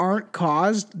 accidents aren't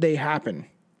caused, they happen.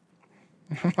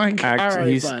 Like, all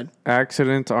right, bud.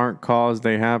 Accidents aren't caused,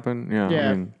 they happen.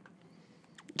 Yeah.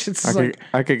 I mean,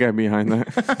 I could get behind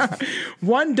that.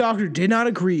 One doctor did not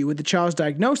agree with the child's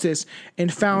diagnosis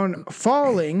and found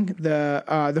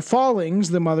the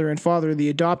Fallings, the mother and father of the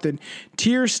adopted,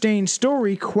 tear-stained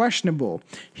story questionable.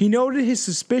 He noted his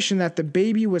suspicion that the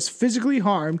baby was physically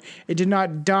harmed and did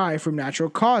not die from natural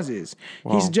causes.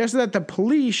 Wow. He suggested that the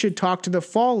police should talk to the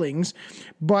Fallings,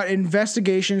 but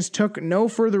investigations took no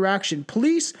further action.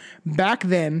 Police back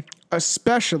then,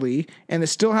 especially, and it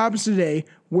still happens today,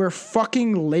 we're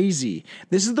fucking lazy.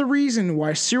 This is the reason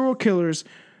why serial killers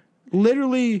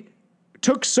literally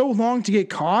took so long to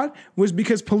get caught, was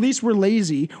because police were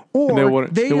lazy, or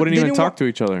they wouldn't even talk to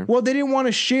each other. Well, they didn't want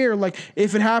to share, like,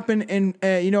 if it happened in,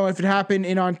 like,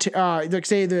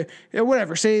 say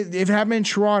if it happened in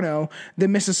Toronto, the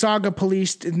Mississauga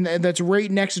police that's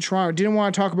right next to Toronto didn't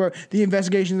want to talk about the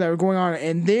investigations that were going on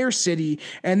in their city,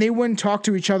 and they wouldn't talk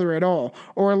to each other at all.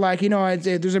 Or like,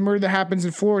 there's a murder that happens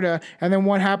in Florida, and then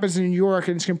one happens in New York,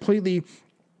 and it's completely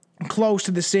close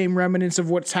to the same remnants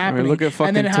of what's happening. Look at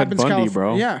fucking Ted Bundy,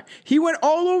 bro. Yeah. He went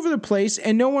all over the place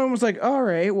and no one was like, all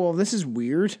right, well, this is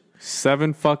weird.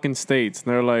 7 fucking states.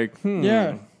 And they're like,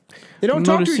 Yeah. They don't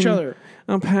talk to each other.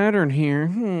 A pattern here.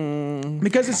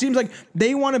 Because it seems like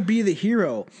they want to be the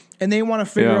hero and they want to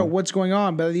figure out what's going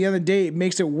on. But at the end of the day, it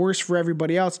makes it worse for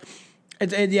everybody else.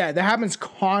 That happens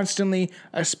constantly,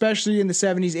 especially in the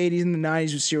 70s, 80s, and the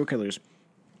 90s with serial killers.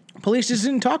 Police just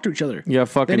didn't talk to each other. Yeah,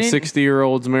 fucking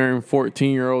 60-year-olds marrying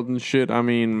 14-year-olds and shit. I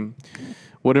mean,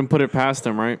 wouldn't put it past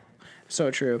them, right?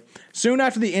 So true. Soon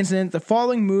after the incident, the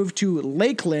Falling moved to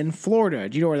Lakeland, Florida.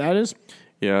 Do you know where that is?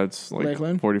 Yeah, it's like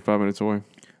Lakeland? 45 minutes away.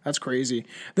 That's crazy.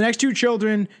 The next 2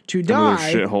 children to die...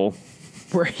 Another shithole.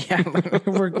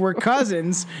 We're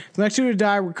cousins. The next 2 to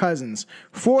die were cousins.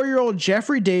 4-year-old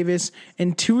Jeffrey Davis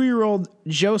and 2-year-old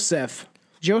Joseph.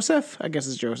 Joseph? I guess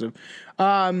it's Joseph.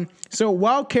 So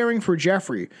while caring for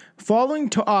Jeffrey, Falling,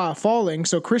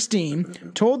 so Christine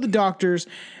told the doctors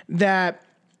that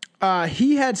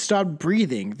he had stopped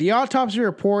breathing. The autopsy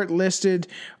report listed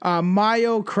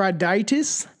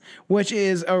myocarditis, which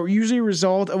is usually a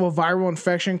result of a viral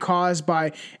infection caused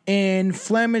by the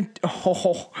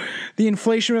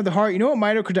inflation of the heart. You know what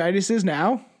myocarditis is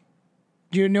now?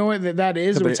 Do you know what that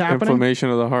is? What's happening? Inflammation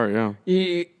of the heart, yeah.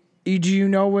 Do you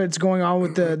know what's going on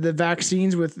with the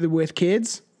vaccines with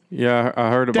kids? Yeah, I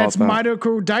heard about That's that.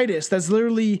 myocarditis. That's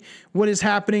literally what is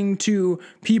happening to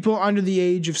people under the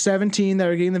age of 17 that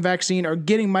are getting the vaccine are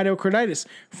getting myocarditis,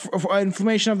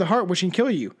 inflammation of the heart, which can kill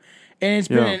you. And it's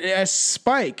been a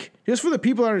spike. Just for the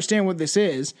people that understand what this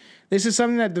is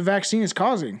something that the vaccine is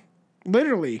causing,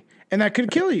 literally, and that could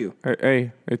kill you.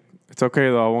 Hey, it's okay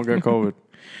though. I won't get COVID.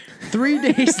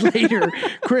 3 days later,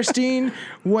 Christine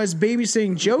was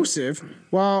babysitting Joseph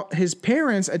while his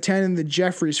parents attended the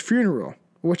Jeffries funeral,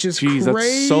 which is crazy.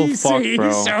 That's so fucked,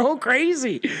 bro. So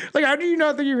crazy. Like, how do you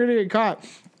not think you're going to get caught?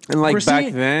 And like Christine,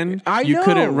 back then, you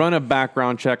couldn't run a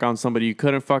background check on somebody. You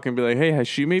couldn't fucking be like, hey, has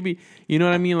she maybe, you know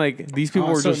what I mean? Like these people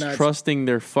were just trusting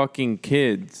their fucking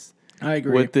kids. I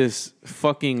agree. With this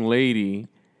fucking lady.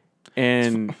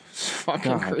 And it's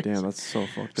fucking crazy. Damn, that's so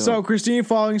fucked up. So Christine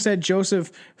Falling said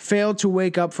Joseph failed to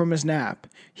wake up from his nap.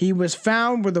 He was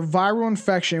found with a viral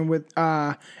infection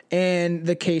and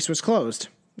the case was closed.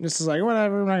 This is like,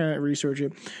 whatever, I'm not going to research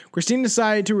it. Christine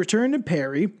decided to return to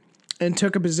Perry and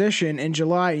took a position in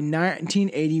July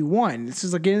 1981. This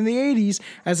is again in the 80s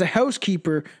as a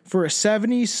housekeeper for a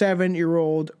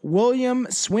 77-year-old William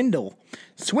Swindle.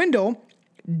 Swindle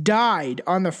died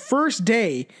on the first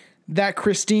day that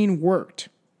Christine worked,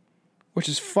 which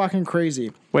is fucking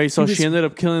crazy. Wait, so she ended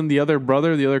up killing the other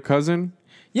brother, the other cousin?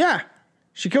 Yeah.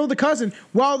 She killed the cousin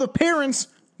while the parents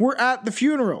were at the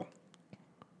funeral.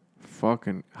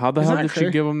 Fucking, how the hell did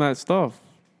she give him that stuff?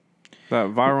 That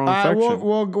viral infection.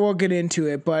 We'll get into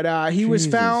it, but he was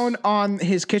found on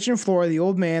his kitchen floor. The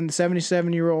old man, the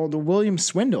 77-year-old William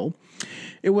Swindle.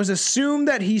 It was assumed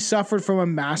that he suffered from a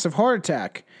massive heart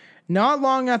attack. Not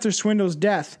long after Swindle's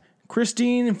death,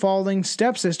 Christine Falling's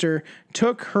stepsister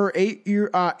took her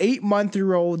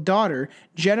 8-month-old daughter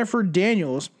Jennifer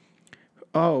Daniels.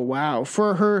 Oh wow!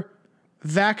 For her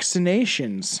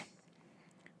vaccinations.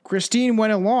 Christine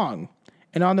went along,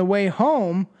 and on the way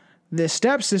home, the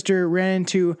stepsister ran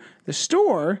into the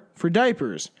store for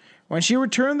diapers. When she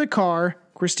returned the car,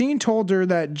 Christine told her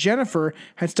that Jennifer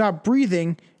had stopped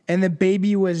breathing and the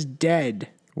baby was dead.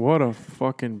 What a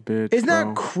fucking bitch. Isn't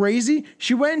that crazy?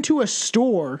 She went into a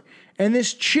store and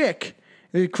this chick,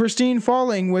 Christine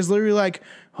Falling, was literally like,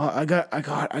 I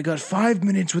got 5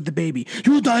 minutes with the baby.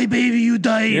 You die, baby, you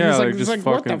die. Yeah, it's like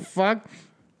what the fuck?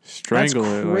 Strangle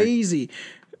That's crazy.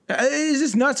 It's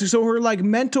just nuts. So her like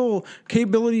mental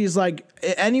capabilities, like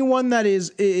anyone that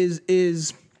is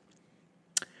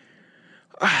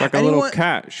like a little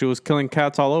cat. She was killing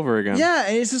cats all over again. Yeah,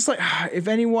 and it's just like if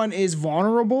anyone is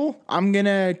vulnerable, I'm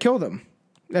gonna kill them.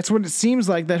 That's what it seems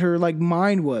like that her like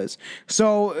mind was.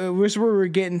 So this is where we're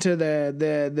getting to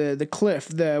the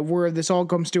cliff, where this all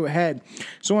comes to a head.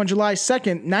 So on July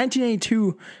 2nd,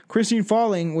 1982, Christine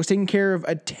Falling was taking care of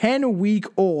a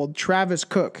 10-week-old Travis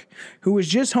Cook, who was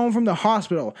just home from the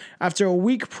hospital. After a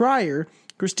week prior,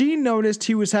 Christine noticed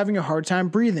he was having a hard time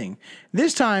breathing.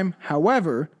 This time,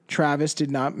 however, Travis did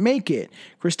not make it.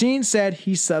 Christine said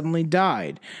he suddenly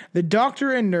died. The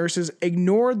doctor and nurses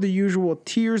ignored the usual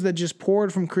tears that just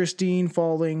poured from Christine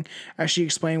Falling as she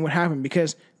explained what happened,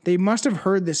 because they must have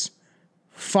heard this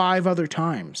 5 other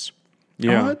times.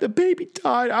 Yeah. The baby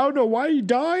died. I don't know why he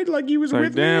died. Like he was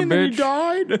with me and then he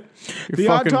died. The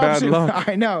autopsy, bad luck.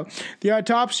 I know. The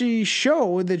autopsy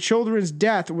showed the children's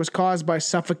death was caused by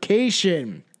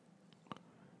suffocation.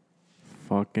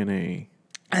 Fucking A.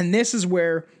 And this is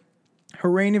where her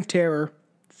reign of terror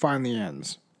finally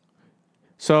ends.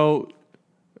 So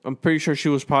I'm pretty sure she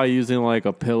was probably using like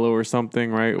a pillow or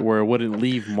something, right? Where it wouldn't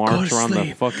leave marks around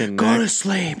the fucking neck. Go to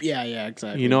sleep. Yeah,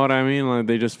 exactly. You know what I mean? Like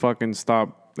they just fucking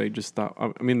stop. They just stop.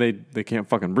 I mean, they can't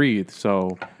fucking breathe.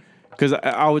 So, because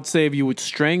I would say if you would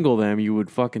strangle them, you would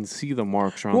fucking see the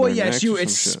marks around their necks. Well,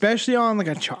 yes, especially on like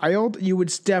a child, you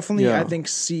would definitely, I think,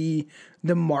 see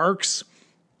the marks.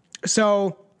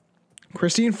 So,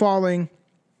 Christine Falling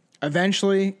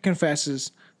eventually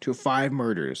confesses to 5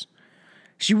 murders.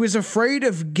 She was afraid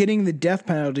of getting the death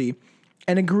penalty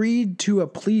and agreed to a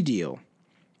plea deal.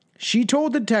 She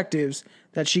told detectives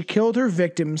that she killed her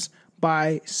victims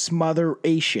by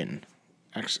smotheration,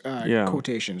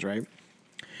 quotations, right?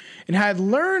 And had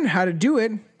learned how to do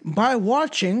it by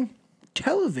watching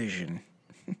television.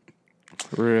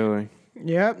 Really?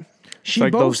 Yep.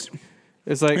 She boasts.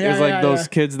 It's like those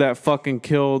kids that fucking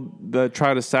that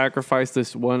try to sacrifice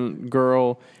this one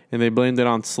girl, and they blamed it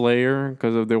on Slayer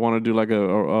because they want to do like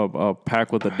a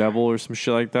pact with the devil or some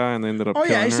shit like that, and they ended up.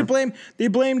 I used to blame. They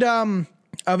blamed.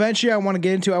 Eventually, I want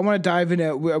to dive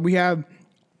into. We have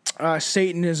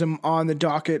Satanism on the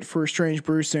docket for Strange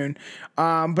Brew soon.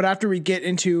 But after we get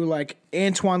into like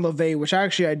Antoine LaVey, which I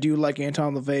do like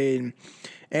Antoine LaVey,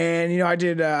 and I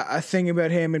did a thing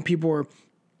about him, and people were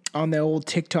the old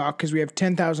TikTok, because we have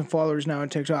 10,000 followers now on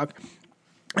TikTok,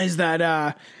 is that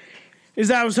I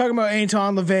was talking about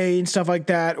Anton LaVey and stuff like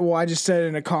that. Well, I just said it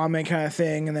in a comment kind of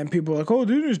thing, and then people were like, oh,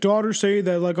 didn't his daughter say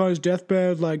that, like, on his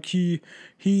deathbed, like, he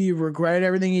regretted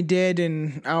everything he did?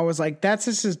 And I was like, that's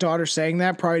just his daughter saying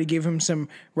that, probably to give him some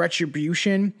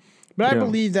retribution. But I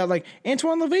believe that, like,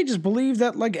 Antoine LaVey just believed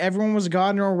that, like, everyone was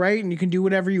God in their own right, and you can do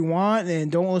whatever you want, and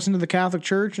don't listen to the Catholic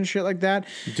Church and shit like that.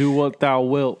 Do what thou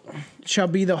wilt. Shall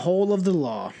be the whole of the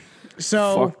law.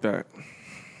 So fuck that.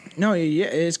 No, yeah,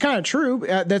 it's kind of true.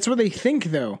 That's what they think,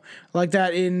 though. Like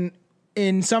that in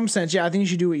some sense. Yeah, I think you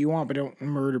should do what you want, but don't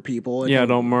murder people. Yeah,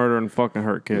 don't murder and fucking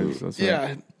hurt kids. That's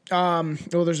yeah. Well,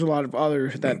 there's a lot of other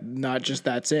that not just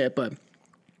that's it, but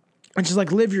it's just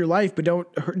like live your life, but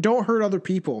don't hurt other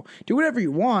people. Do whatever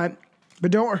you want,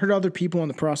 but don't hurt other people in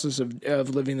the process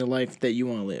of living the life that you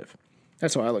want to live.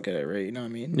 That's how I look at it, right? You know what I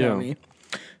mean? Yeah. Know what I mean?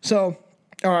 So,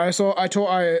 all right. So I told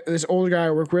this older guy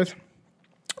I work with.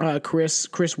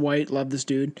 Chris White, love this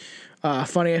dude.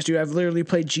 Funny ass dude. I've literally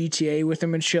played GTA with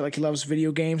him and shit. Like, he loves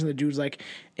video games, and the dude's like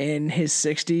in his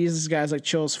 60s. This guy's like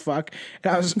chill as fuck.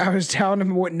 And I was telling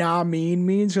him what nah mean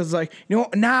means. I was like, you know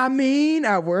what nah mean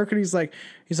at work, and he's like,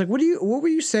 what were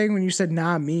you saying when you said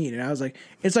nah mean? And I was like,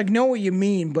 it's like know what you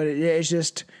mean, but it's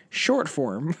just short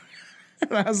form.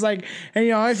 And I was like, and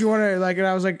you know, if you want to, like, and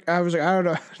I was like, I don't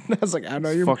know. I was like, I don't know.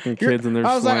 You're fucking kids and their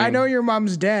I was slang. like, I know your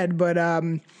mom's dead, but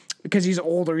because he's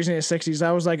older, he's in his 60s.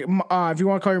 I was like, if you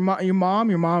want to call your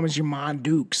mom is your Mon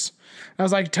Dukes. I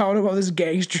was like telling him about this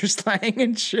gangster slang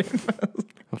and shit.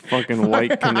 A fucking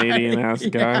white Canadian ass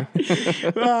guy.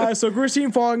 So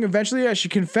Christine Falling eventually, she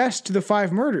confessed to the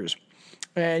 5 murders.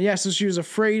 And so she was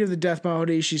afraid of the death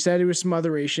penalty. She said it was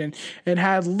smotheration and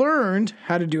had learned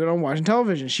how to do it on watching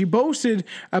television. She boasted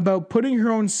about putting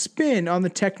her own spin on the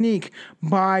technique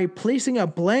by placing a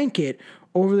blanket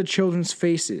over the children's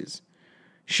faces.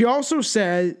 She also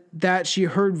said that she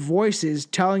heard voices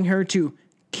telling her to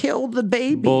kill the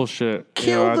baby. Bullshit.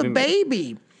 Kill the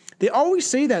baby. They always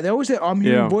say that. They always say, I'm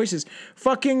hearing voices.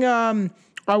 Fucking,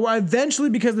 eventually,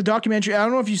 because the documentary, I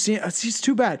don't know if you've seen it. It's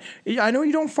too bad. I know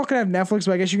you don't fucking have Netflix,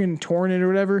 but I guess you can torrent it or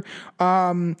whatever.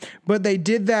 But they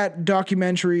did that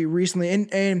documentary recently.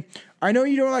 And I know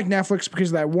you don't like Netflix because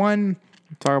of that one.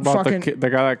 Talk about the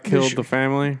guy that killed the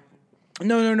family.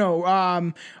 No.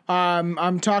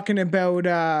 I'm talking about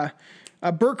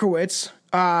Berkowitz,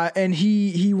 and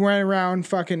he ran around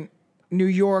fucking New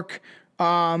York,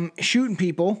 shooting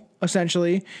people.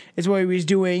 Essentially, is what he was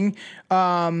doing.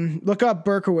 Look up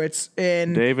Berkowitz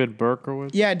and David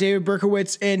Berkowitz. Yeah, David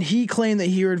Berkowitz, and he claimed that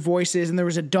he heard voices, and there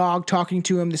was a dog talking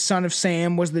to him. The son of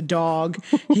Sam was the dog.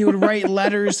 He would write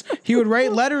letters. He would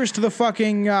write letters to the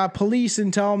fucking police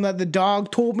and tell them that the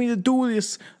dog told me to do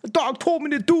this. The dog told me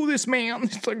to do this, man.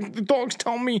 It's like the dog's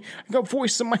telling me. I got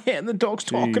voice in my head, and the dog's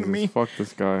talking to me. Fuck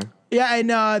this guy. Yeah,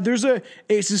 and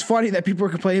it's just funny that people are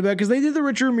complaining about because they did the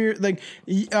Richard Ramirez, like,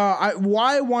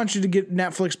 why I want you to get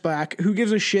Netflix back. Who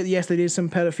gives a shit? Yes, they did some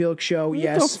pedophilic show.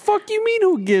 Yes. What the fuck you mean?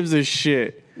 Who gives a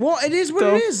shit? Well, it is what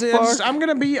it is. I'm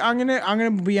gonna be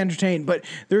entertained, but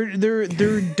they're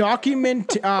they're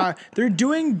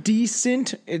doing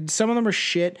decent. Some of them are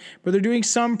shit, but they're doing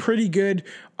some pretty good.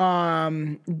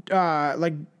 They're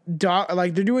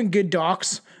doing good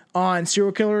docs on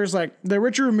serial killers, like the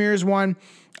Richard Ramirez one.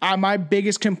 My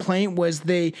biggest complaint was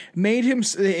they made him.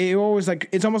 It always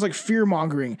it's almost like fear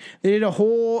mongering. They did a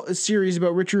whole series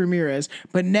about Richard Ramirez,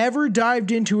 but never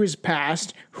dived into his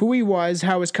past, who he was,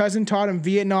 how his cousin taught him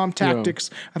Vietnam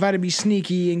tactics of how to be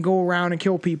sneaky and go around and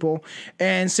kill people.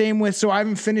 And same with. So I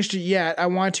haven't finished it yet. I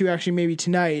want to actually maybe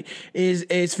tonight is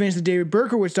finish the David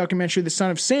Berkowitz documentary, The Son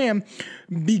of Sam,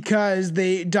 because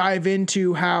they dive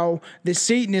into how the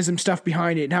Satanism stuff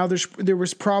behind it, and how there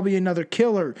was probably another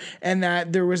killer, and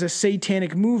that there was a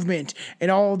satanic movement and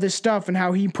all this stuff, and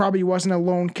how he probably wasn't a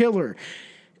lone killer.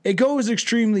 It goes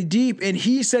extremely deep, and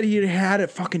he said he had a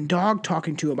fucking dog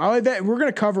talking to him. We're going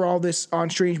to cover all this on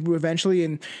Strange Brew eventually,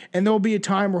 and there'll be a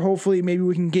time where hopefully maybe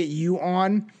we can get you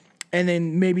on and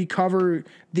then maybe cover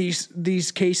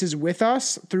these cases with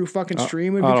us through fucking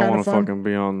stream. Would be kind of fun. I don't want to fucking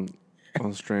be on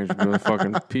Strange Brew, a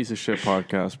fucking piece of shit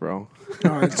podcast, bro.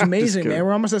 Oh, it's amazing, man.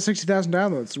 We're almost at 60,000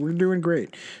 downloads. We're doing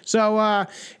great. So,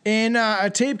 in a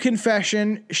tape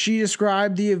confession, she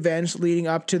described the events leading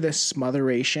up to the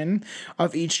smotheration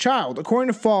of each child.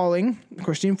 According to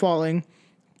Christine Falling,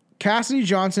 Cassidy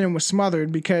Johnson was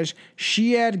smothered because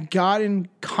she had gotten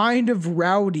kind of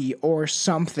rowdy or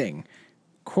something.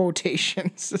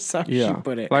 quotations. That's how she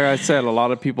put it. Like I said, a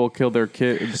lot of people kill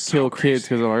kids because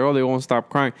they're like, oh, they won't stop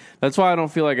crying. That's why I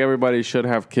don't feel like everybody should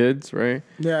have kids, right?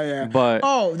 Yeah. But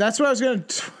that's what I was gonna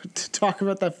talk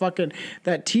about.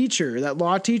 That teacher, that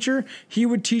law teacher. He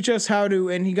would teach us how to,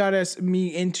 and he got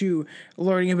me into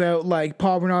learning about like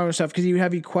Paul Bernardo and stuff because he would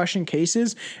have you question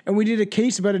cases, and we did a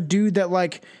case about a dude that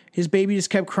like his baby just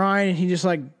kept crying, and he just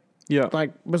like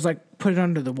was like put it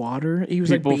under the water. He was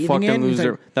people like fucking bathing it. lose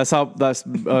their.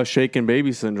 That's shaken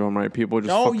baby syndrome, right? People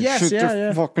just shoot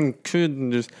their fucking kid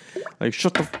and just like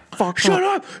shut the fuck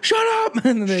up, shut up,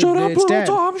 and then shut up, little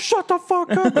Tom, shut the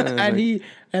fuck up,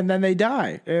 and then they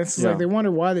die. And it's like they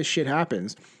wonder why this shit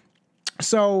happens.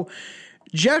 So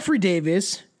Jeffrey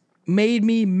Davis made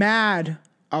me mad.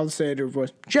 I'll say it in her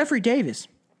voice. Jeffrey Davis.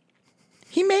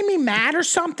 He made me mad or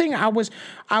something. I was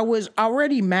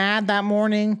already mad that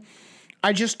morning.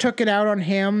 I just took it out on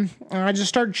him, and I just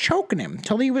started choking him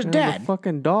till he was dead. The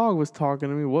fucking dog was talking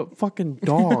to me. What fucking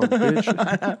dog,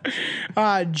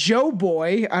 bitch? Joe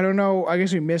Boy. I don't know. I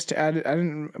guess we missed. I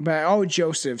didn't. But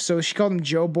Joseph. So she called him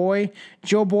Joe Boy.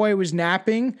 Joe Boy was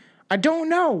napping. I don't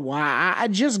know why. I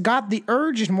just got the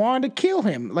urge and wanted to kill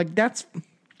him. Like that's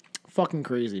fucking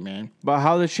crazy, man. But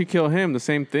how did she kill him? The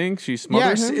same thing? She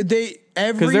smothered him? Yes,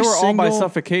 because they were all by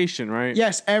suffocation, right?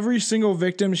 Yes, every single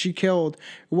victim she killed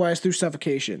was through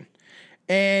suffocation.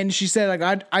 And she said,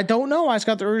 like, I don't know. I just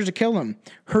got the urge to kill him.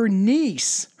 Her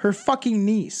fucking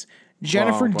niece,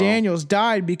 Jennifer Daniels,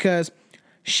 died because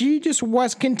she just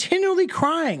was continually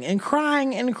crying and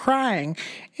crying and crying.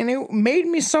 And it made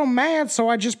me so mad. So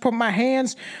I just put my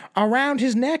hands around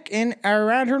his neck and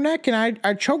around her neck, and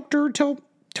I choked her till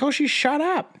she shut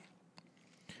up.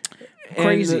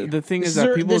 Crazy. The thing is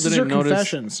that people didn't notice.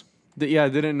 Confessions.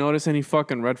 Didn't notice any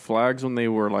fucking red flags when they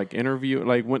were like interviewed.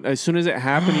 Like as soon as it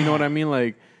happened, you know what I mean?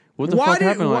 Like what the fuck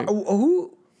happened?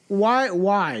 Why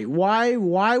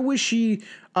was she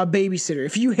a babysitter?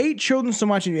 If you hate children so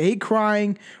much and you hate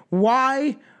crying,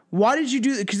 why did you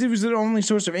do it? Because it was the only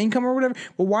source of income or whatever.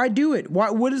 But why do it?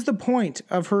 What is the point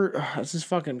of her? This is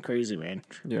fucking crazy, man.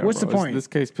 Yeah, what's the point? This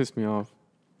case pissed me off.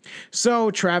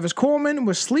 So Travis Coleman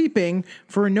was sleeping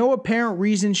for no apparent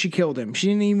reason. She killed him. She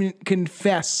didn't even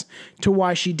confess to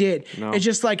why she did. No. It's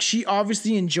just like she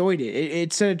obviously enjoyed it.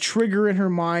 It's a trigger in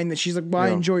her mind that she's like, well, I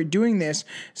enjoy doing this,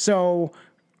 so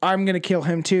I'm going to kill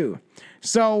him too.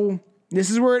 So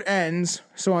this is where it ends.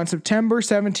 So on September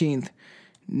 17th,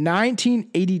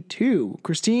 1982,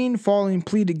 Christine Falling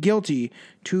pleaded guilty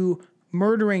to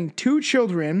murdering 2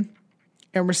 children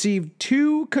and received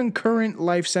 2 concurrent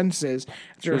life sentences.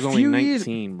 She was only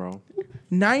 19, bro.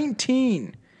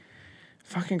 19.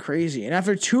 Fucking crazy. And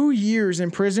after 2 years in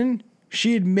prison,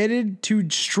 she admitted to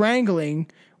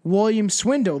strangling William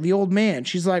Swindle, the old man.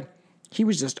 She's like, he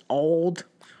was just old.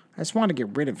 I just wanted to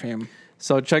get rid of him.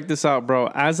 So check this out, bro.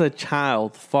 As a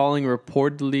child, Falling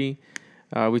reportedly...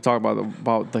 we talk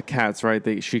about the cats,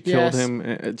 right? She killed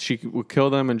him. She would kill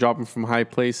them and drop them from high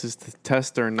places to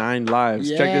test their 9 lives.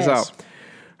 Yes. Check this out.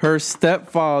 Her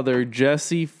stepfather,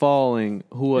 Jesse Falling,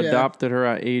 who adopted her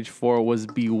at age 4, was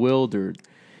bewildered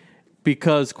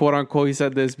because, quote unquote, he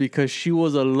said this, because she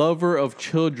was a lover of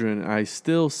children. I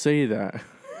still say that.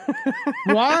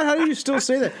 Why? How do you still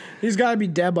say that? He's got to be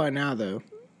dead by now, though.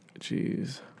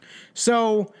 Jeez.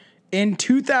 So in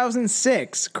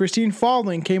 2006, Christine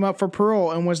Falling came up for parole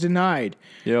and was denied.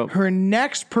 Yep. Her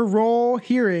next parole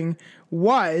hearing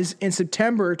was in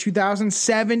September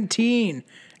 2017.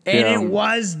 And it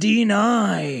was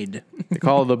denied. They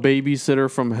call it the babysitter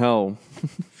from hell.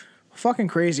 Fucking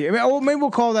crazy. I mean, maybe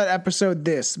we'll call that episode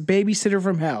this, Babysitter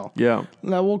from Hell. Yeah.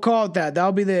 We'll call it that.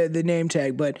 That'll be the name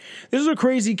tag. But this is a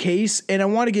crazy case, and I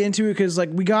want to get into it because, like,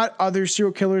 we got other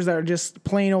serial killers that are just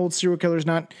plain old serial killers,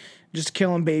 not just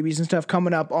killing babies and stuff,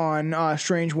 coming up on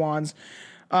Strange Wands.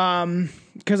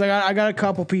 Because I got a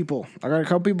couple people. I got a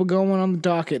couple people going on the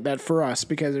docket that for us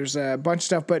because there's a bunch of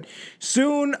stuff. But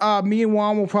soon, me and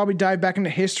Juan will probably dive back into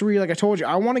history. Like I told you,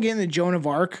 I want to get into Joan of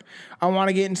Arc. I want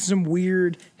to get into some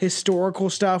weird historical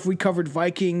stuff. We covered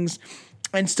Vikings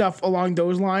and stuff along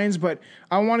those lines, but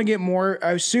I want to get more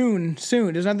soon.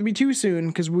 It doesn't have to be too soon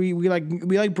because we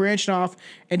like branching off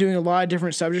and doing a lot of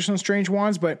different subjects on Strange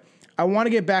Wands. But I want to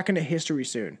get back into history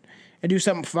soon and do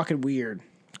something fucking weird.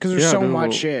 Because there's so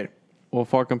much shit. We'll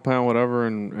fucking plan whatever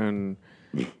and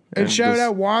shout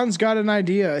out, Juan's got an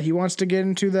idea. He wants to get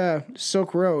into the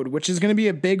Silk Road, which is going to be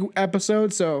a big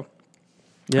episode, so...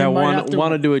 Yeah, want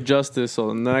to do it justice,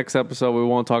 so in the next episode, we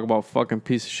won't talk about fucking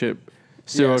piece of shit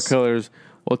serial killers.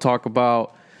 We'll talk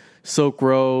about Silk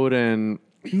Road and...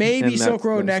 Maybe Silk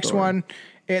Road next one.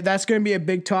 That's going to be a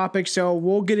big topic, so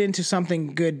we'll get into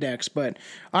something good next. But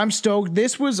I'm stoked.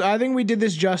 I think we did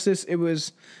this justice. It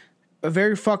was a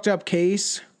very fucked up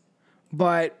case,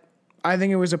 but I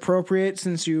think it was appropriate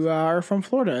since you are from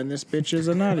Florida and this bitch is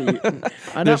a nutty.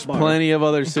 There's plenty of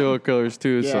other serial killers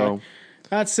too. Yeah. So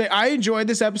that's it. I enjoyed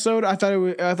this episode. I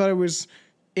thought it was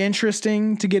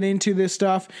interesting to get into this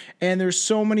stuff, and there's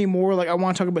so many more. Like I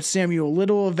want to talk about Samuel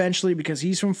Little eventually because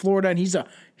he's from Florida and he's a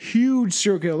huge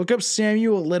serial killer. Look up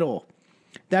Samuel Little.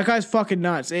 That guy's fucking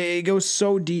nuts. It goes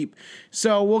so deep.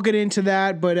 So we'll get into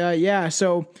that, but yeah.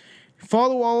 So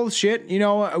follow all the shit. You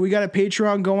know, we got a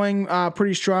Patreon going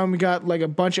pretty strong. We got like a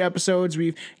bunch of episodes.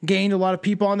 We've gained a lot of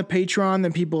people on the Patreon.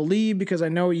 Then people leave because I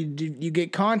know you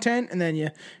get content, and then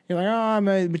you're like,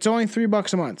 it's only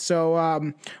 $3 a month.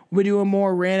 So we're doing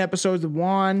more rant episodes with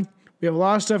Juan. We have a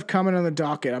lot of stuff coming on the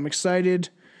docket. I'm excited.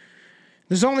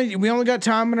 We only got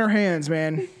time in our hands,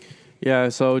 man. yeah,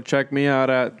 so check me out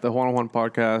at the Juan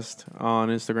Podcast on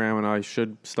Instagram, and I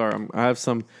should start. I have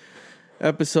some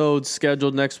episodes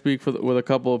scheduled next week with a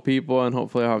couple of people, and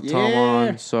hopefully I'll have Tom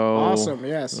on. So awesome,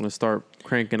 yes. I'm gonna start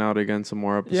cranking out again some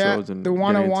more episodes. Yeah, and the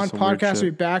one-on-one podcast will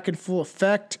be back in full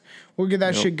effect. We'll get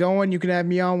that shit going. You can have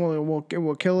me on.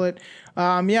 We'll kill it.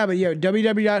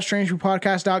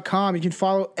 www.strangebrewpodcast.com. You can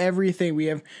follow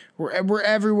everything. We're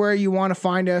everywhere you want to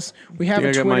find us. We have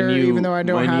a Twitter, even though I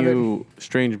don't have it. My new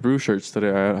Strange Brew shirts today.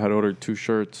 I had ordered 2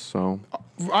 shirts. So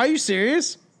are you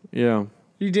serious? Yeah,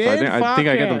 you did. I think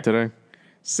I get them today.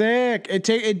 Sick.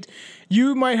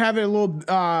 You might have it a little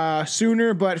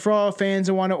sooner, but for all fans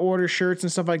that want to order shirts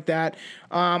and stuff like that,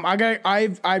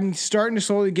 I'm starting to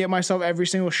slowly get myself every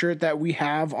single shirt that we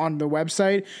have on the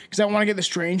website because I want to get the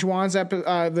Strange Ones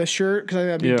the shirt because I think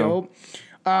that'd be dope.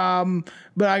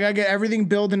 But I gotta get everything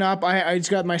building up. I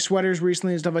just got my sweaters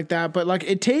recently and stuff like that. But like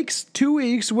it takes 2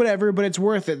 weeks, whatever. But it's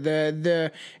worth it.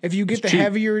 If you get the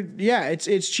heavier,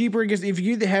 it's cheaper. If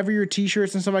you get the heavier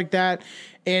t-shirts and stuff like that,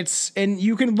 and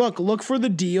you can look for the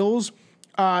deals.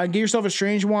 Get yourself a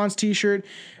Strange Wands t-shirt.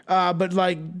 But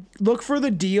like look for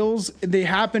the deals. They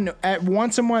happen at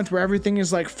once a month where everything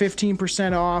is like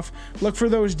 15% off. Look for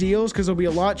those deals because they'll be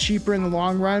a lot cheaper in the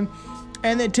long run.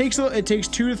 And it takes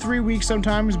 2 to 3 weeks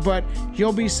sometimes, but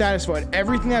you'll be satisfied.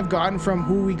 Everything I've gotten from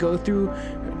who we go through,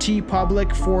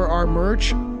 TeePublic, for our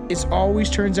merch, it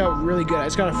always turns out really good.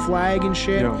 It's got a flag and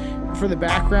shit for the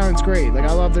background. It's great. Like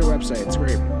I love their website. It's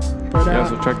great. But,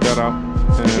 so check that out.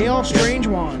 Hail Strange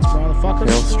Wands, motherfuckers.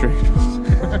 Hail Strange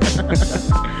Wands.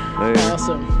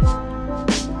 Awesome.